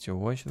left to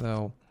watch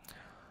though.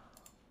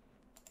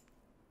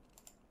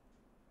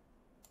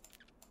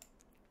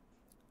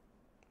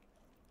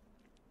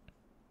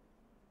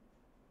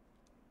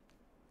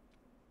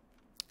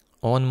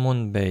 On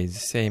Moonbase,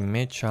 same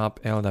matchup,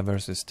 Eldar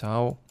versus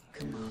Tau.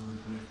 Command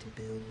me to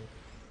build.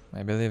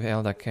 I believe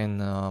Eldar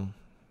can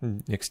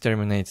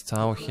exterminate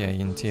Tau here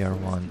in tier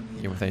 1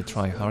 if they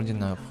try hard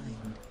enough.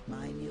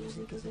 My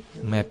music is a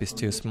pillar Map is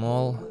too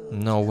small,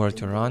 nowhere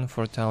to run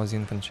for Tau's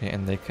infantry,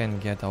 and they can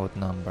get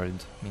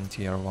outnumbered in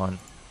tier 1.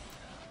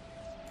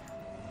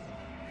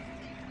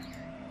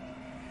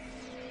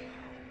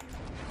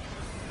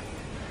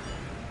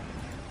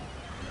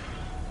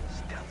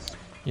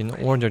 In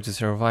order to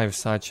survive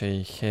such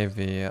a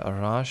heavy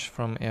rush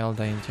from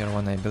Eldar in tier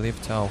 1, I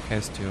believe Tau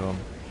has to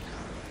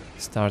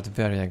start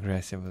very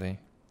aggressively.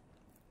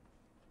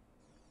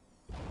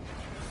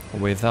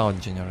 without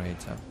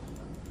generator,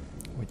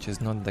 which is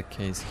not the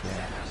case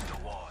here.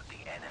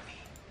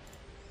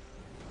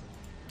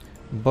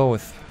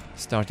 Both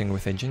starting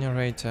with a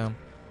generator.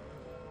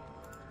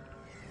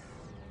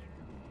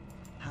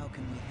 How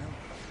can we help?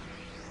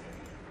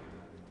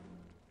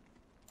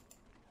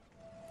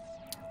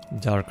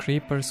 Dark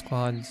Reaper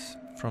squad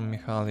from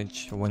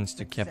Mixalich wants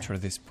to capture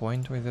this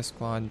point with the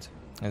squad,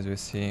 as we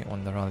see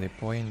on the rally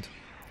point.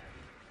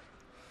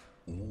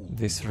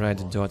 This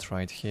red dot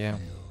right here.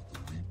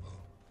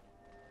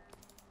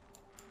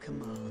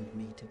 Command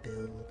me to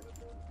build.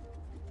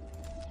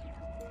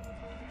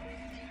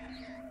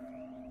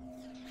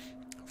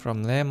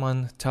 From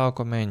Leman, Tau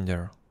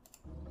Commander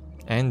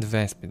and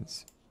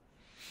Vespids.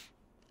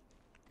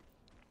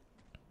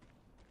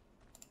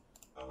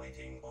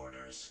 Awaiting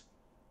orders.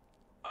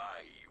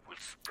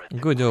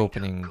 Good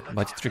opening,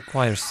 but it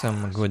requires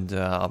some good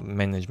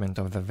management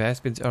of the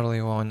Vespids early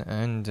on,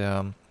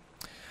 and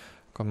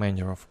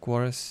Commander, of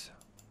course.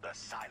 The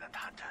silent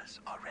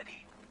hunters are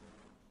ready.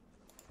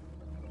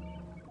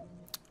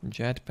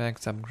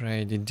 Jetpacks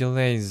upgrade. It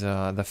delays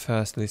the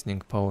first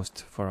listening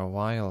post for a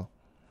while.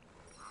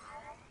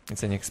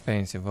 It's an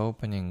expensive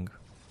opening.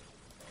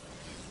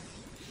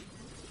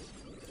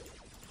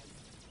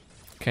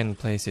 Can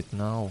place it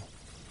now.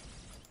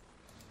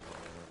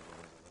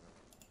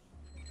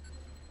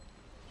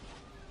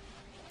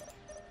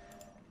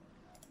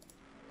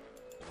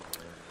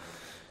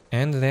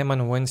 And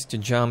Leman wants to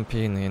jump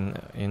into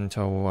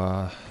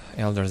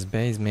Eldar's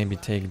base, maybe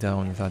take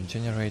down that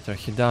generator.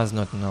 He does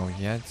not know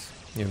yet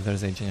if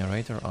there's a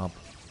generator up.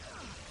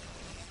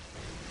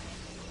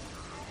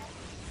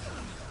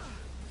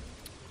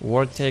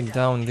 Or take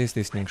down this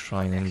listening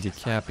shrine and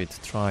decap it,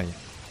 try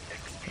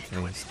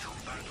at least.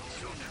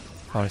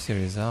 Farseer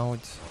is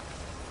out.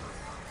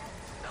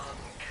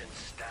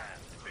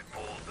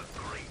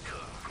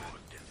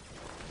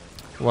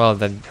 Well,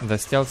 the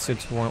stealth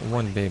suit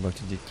won't be able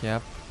to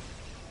decap.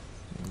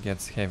 It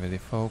gets heavily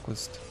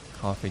focused,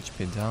 half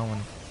HP down.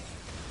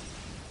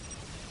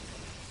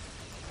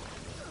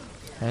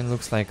 And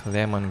looks like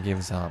Leman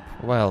gives up.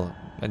 Well,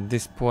 at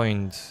this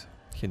point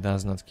he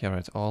does not care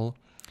at all.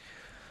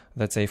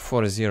 That's a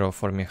 4-0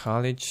 for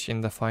Mixalich in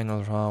the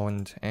final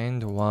round,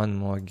 and one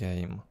more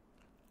game.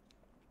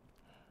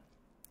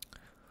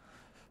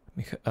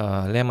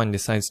 Leman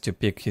decides to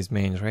pick his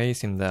main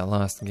race in the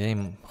last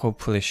game.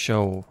 Hopefully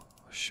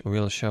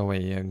will show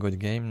a good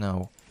game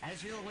now.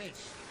 As you wish,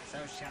 so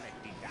shall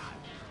it be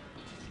done.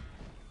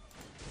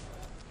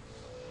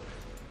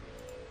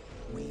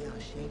 We are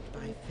shaped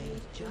by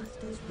fate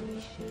just as we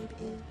shape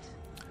it.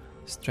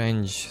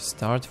 Strange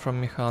start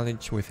from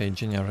Mixalich with a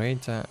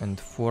generator and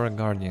 4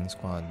 Guardian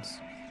squads.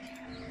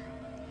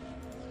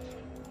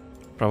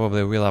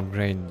 Probably will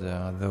upgrade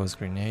those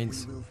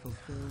grenades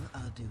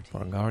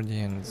for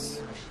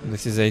Guardians.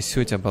 This is a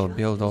suitable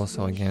build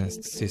also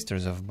against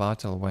Sisters of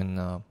Battle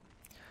when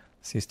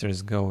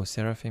Sisters go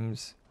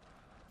Seraphims.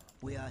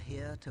 We are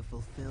here to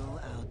fulfill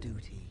our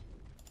duty.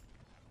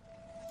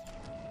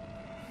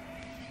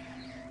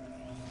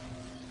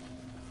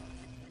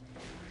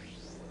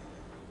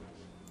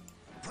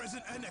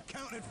 Present and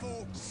accounted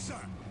for, sir.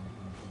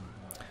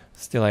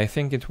 Still, I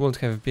think it would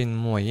have been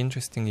more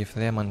interesting if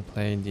Leman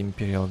played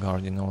Imperial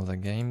Guard in all the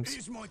games. It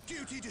is my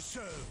duty to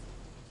serve.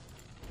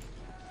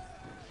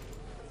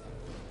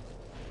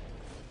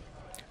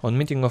 On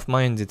Meeting of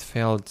Minds it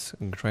felt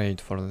great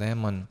for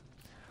Leman.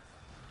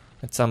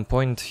 At some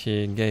point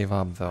he gave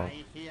up though.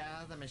 I hear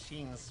the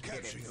machine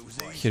spirits.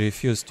 He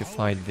refused to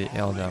fight the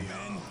Eldar.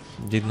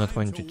 Did not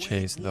want to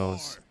chase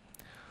those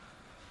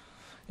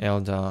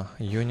Eldar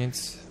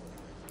units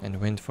and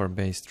went for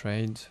base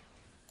trade.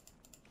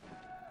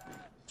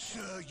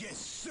 Sir, yes,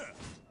 sir.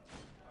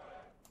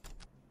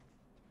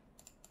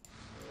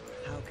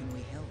 How can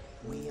we help?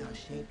 We are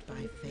shaped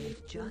by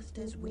fate just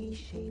as we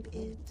shape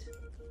it.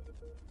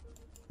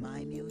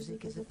 My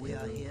music is a we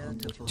are here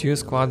to 2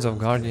 squads of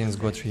Guardians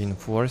got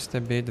reinforced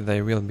a bit.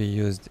 They will be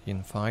used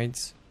in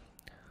fights.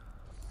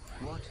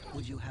 What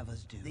would you have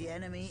us do? The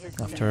enemy is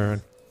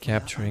After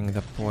capturing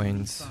the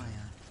points,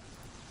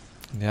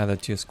 the other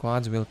 2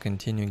 squads will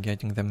continue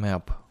getting the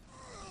map.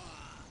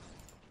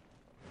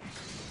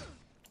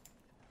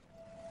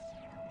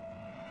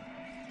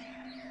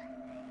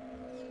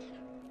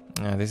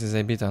 This is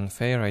a bit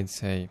unfair, I'd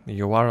say.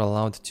 You are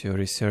allowed to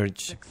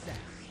research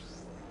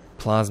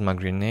plasma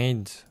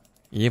grenade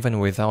even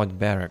without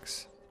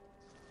barracks.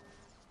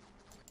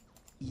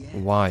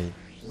 Why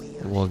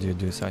would you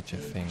do such a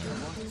thing?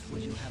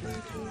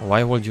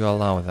 Why would you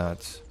allow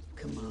that?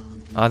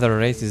 Other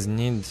races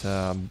need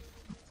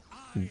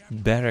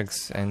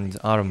barracks and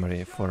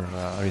armory for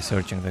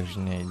researching the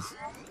grenades.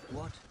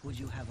 What would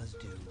you have us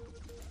do?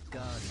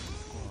 Guardian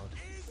squad,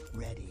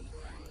 ready.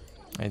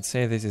 I'd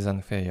say this is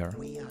unfair.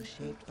 We are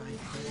shaped by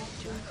fate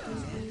just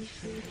as we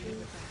shape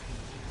it.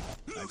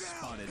 I've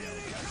spotted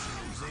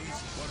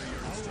what are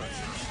your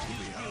instructions?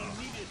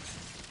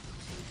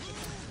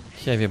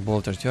 Heavy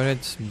bolter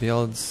turret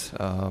builds.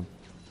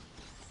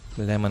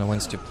 Leman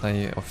wants to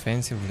play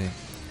offensively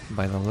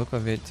by the look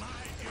of it.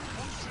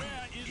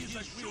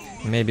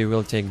 Maybe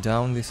we'll take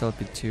down this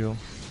LP2.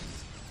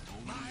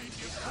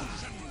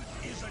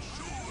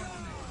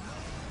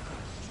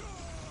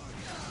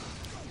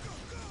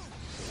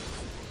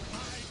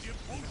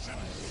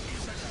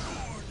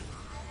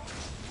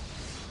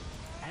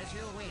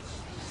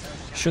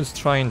 Should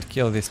try and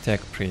kill this tech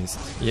priest.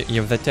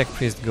 If the tech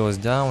priest goes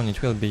down,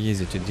 it will be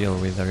easy to deal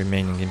with the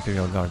remaining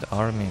Imperial Guard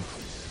army.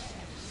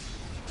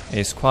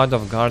 A squad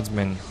of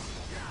guardsmen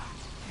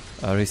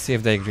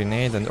received a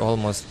grenade and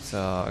almost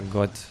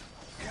got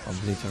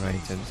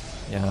obliterated.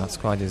 Yeah,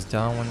 squad is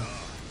down.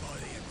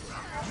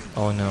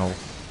 Oh no.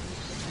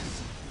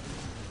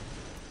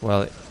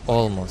 Well,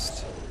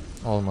 almost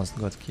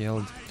got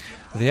killed.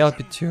 The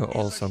LP2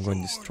 also got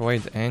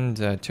destroyed and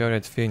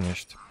turret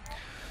finished.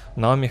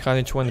 Now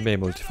Mixalich won't be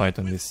able to fight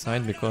on this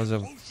side because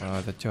of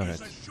the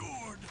turret.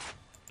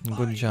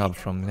 Good job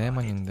from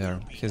Leman in there.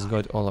 He's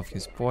got all of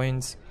his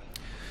points.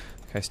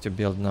 Has to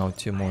build now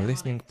 2 more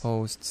listening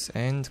posts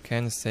and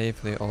can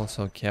safely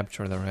also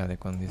capture the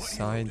relic on this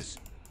side.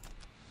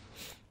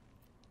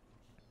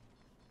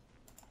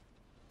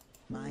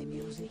 My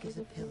music is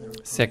a pillar of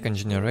Second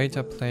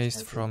generator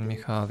placed from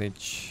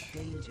Mixalich.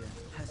 danger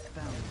has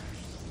found us.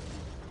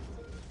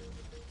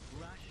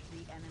 Rush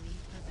the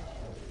enemy's position.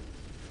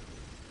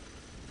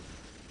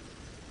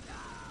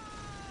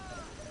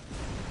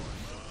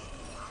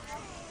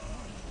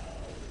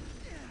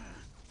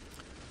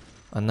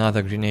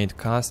 Another grenade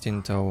cast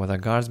into the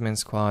guardsman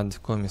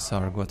squad.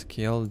 Commissar got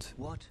killed.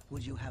 What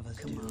would you have us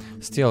do?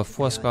 Still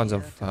 4 squads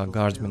of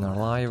guardsmen are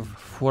alive.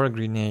 4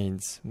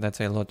 grenades.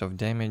 That's a lot of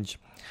damage.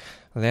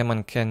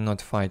 Leman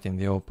cannot fight in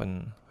the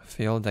open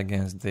field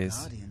against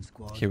this. Guardian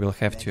squad He will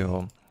have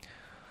to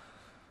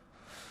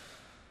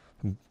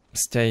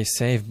stay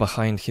safe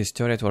behind his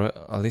turret or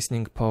a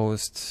listening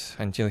post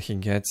until he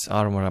gets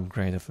armor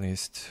upgrade at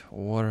least,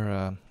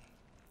 or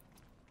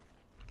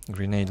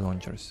grenade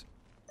launchers.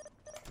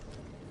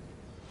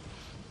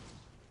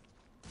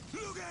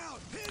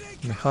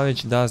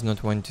 Mixalich does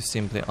not want to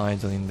simply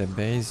idle in the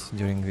base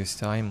during this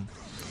time,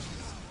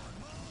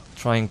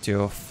 trying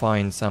to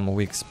find some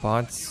weak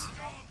spots.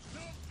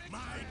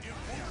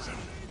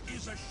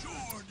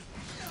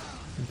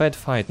 Bad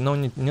fight, no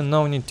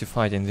need to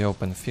fight in the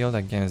open field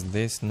against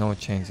this, no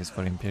chances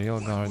for Imperial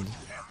Guard.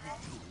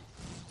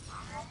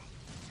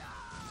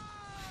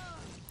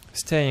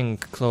 Staying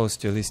close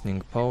to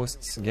listening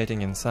posts,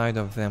 getting inside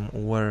of them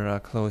or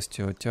close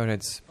to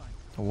turrets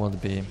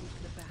would be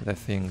the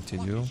thing to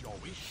do.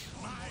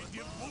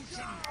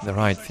 The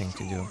right thing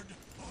to do.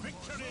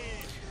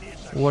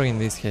 Or in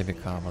this heavy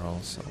cover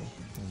also.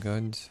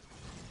 Good.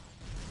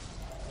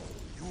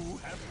 You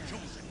have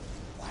chosen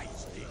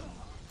wisely.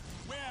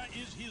 Where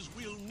is his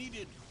will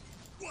needed?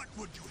 What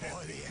would you have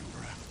for the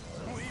Emperor?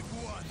 We've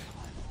won.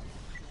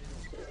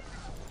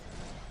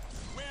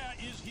 Where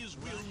is his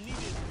will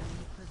needed?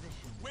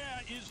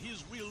 Where is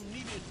his will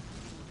needed?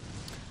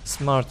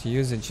 Smart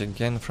usage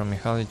again from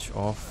Mixalich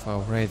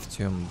of Wraith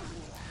Tomb.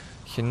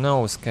 He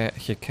knows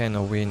he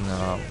can win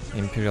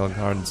Imperial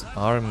Guard's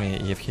army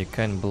if he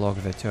can block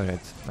the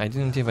turret. I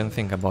didn't even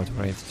think about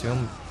Wraith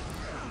Tomb.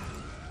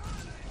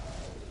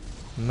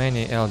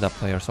 Many Eldar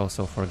players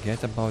also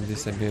forget about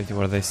this ability,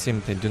 or they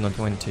simply do not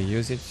want to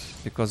use it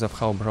because of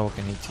how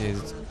broken it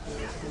is.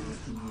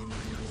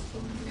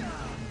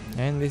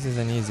 And this is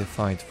an easy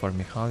fight for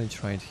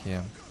Mixalich right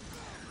here.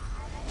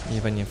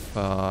 Even if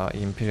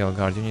Imperial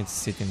Guard units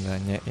sit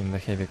in the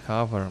heavy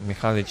cover,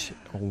 Mixalich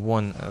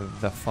won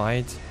the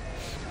fight.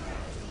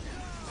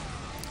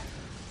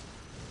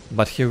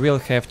 But he will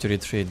have to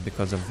retreat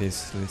because of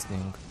this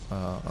listening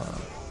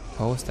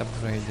post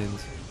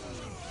upgraded.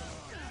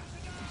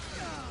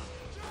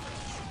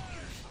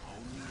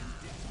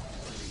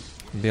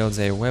 Builds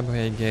a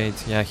webway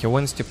gate. Yeah, he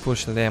wants to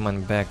push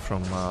Leman back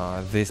from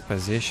this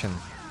position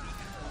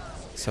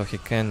so he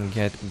can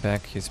get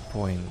back his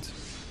point.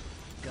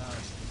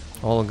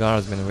 All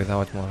guardsmen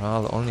without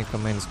morale, only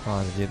command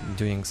squad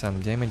doing some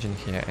damage in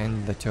here,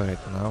 and the turret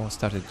now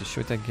started to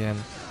shoot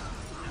again.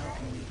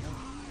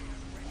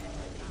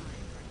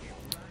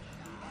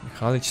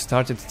 Mixalich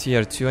started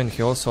tier 2 and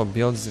he also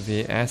builds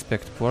the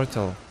aspect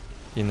portal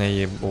in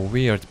a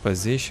weird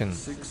position.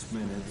 6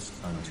 minutes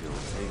until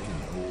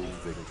taken hold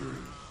victory.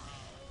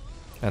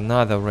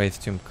 Another Wraith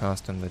Tomb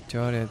cast on the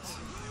turret.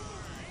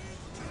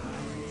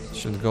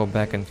 Should go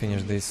back and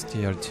finish this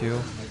tier 2.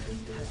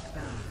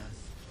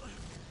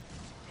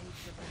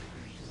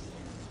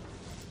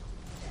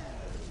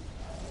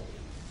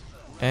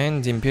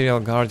 And Imperial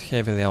Guard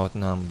heavily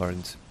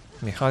outnumbered.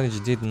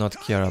 Mixalich did not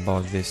care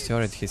about this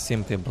turret, he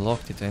simply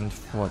blocked it and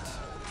fought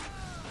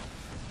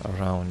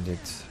around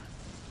it.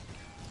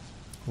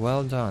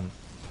 Well done.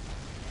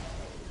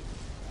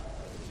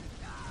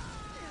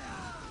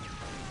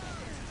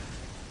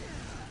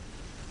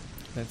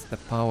 That's the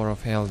power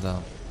of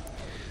Eldar.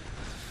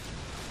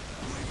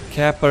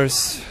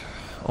 Cappers,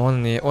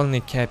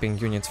 only capping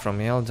units from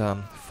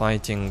Eldar,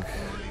 fighting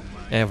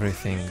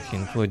everything,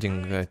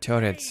 including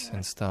turrets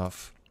and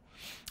stuff.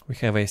 We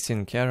have a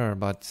Sin Carrier,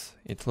 but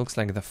it looks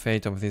like the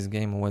fate of this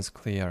game was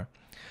clear.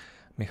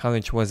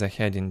 Mixalich was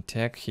ahead in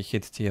tech, he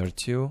hit tier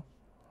 2.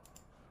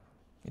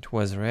 It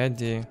was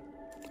ready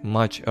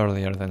much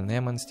earlier than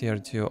Leman's tier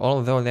 2,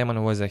 although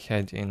Leman was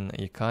ahead in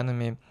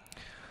economy.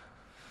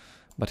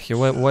 But he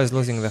was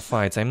losing the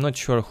fights. I'm not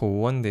sure who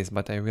won this,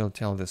 but I will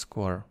tell the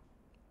score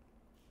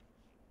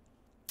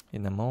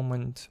in a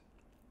moment.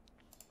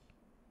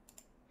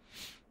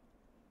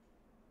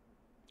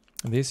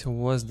 This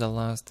was the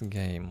last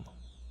game.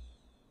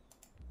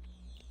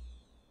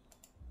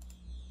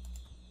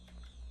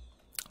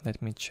 Let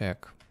me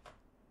check.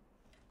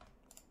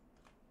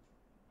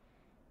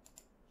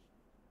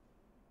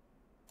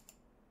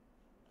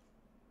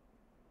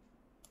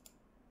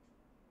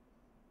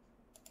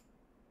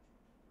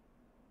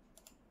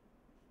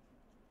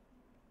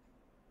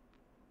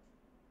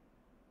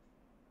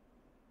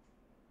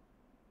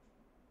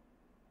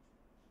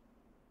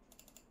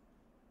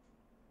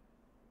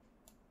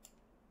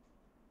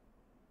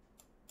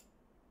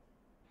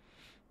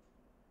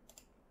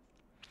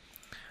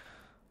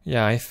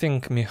 Yeah, I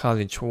think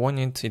Mixalich won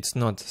it. It's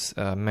not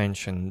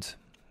mentioned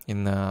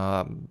in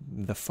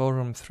the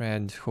forum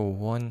thread who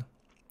won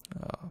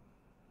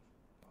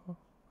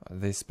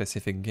this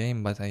specific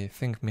game, but I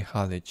think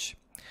Mixalich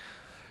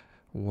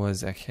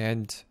was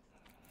ahead.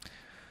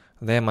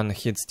 Leman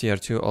hits tier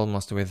 2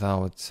 almost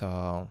without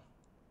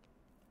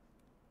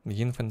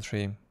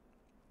infantry.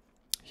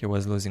 He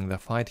was losing the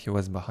fight, he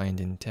was behind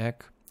in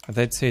tech.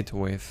 That's it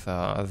with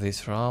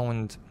this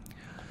round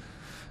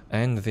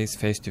and this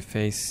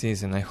face-to-face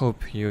season. I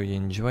hope you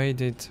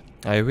enjoyed it.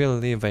 I will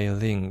leave a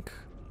link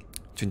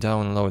to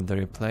download the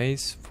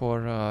replays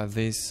for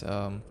this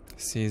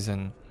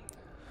season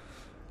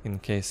in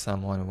case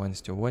someone wants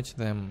to watch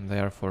them.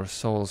 They are for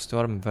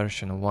Soulstorm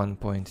version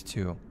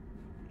 1.2.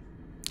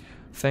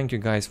 Thank you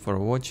guys for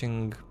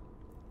watching.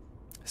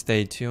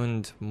 Stay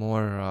tuned,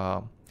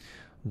 more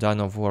Dawn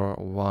of War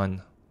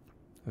 1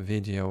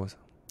 videos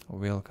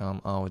will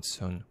come out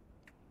soon.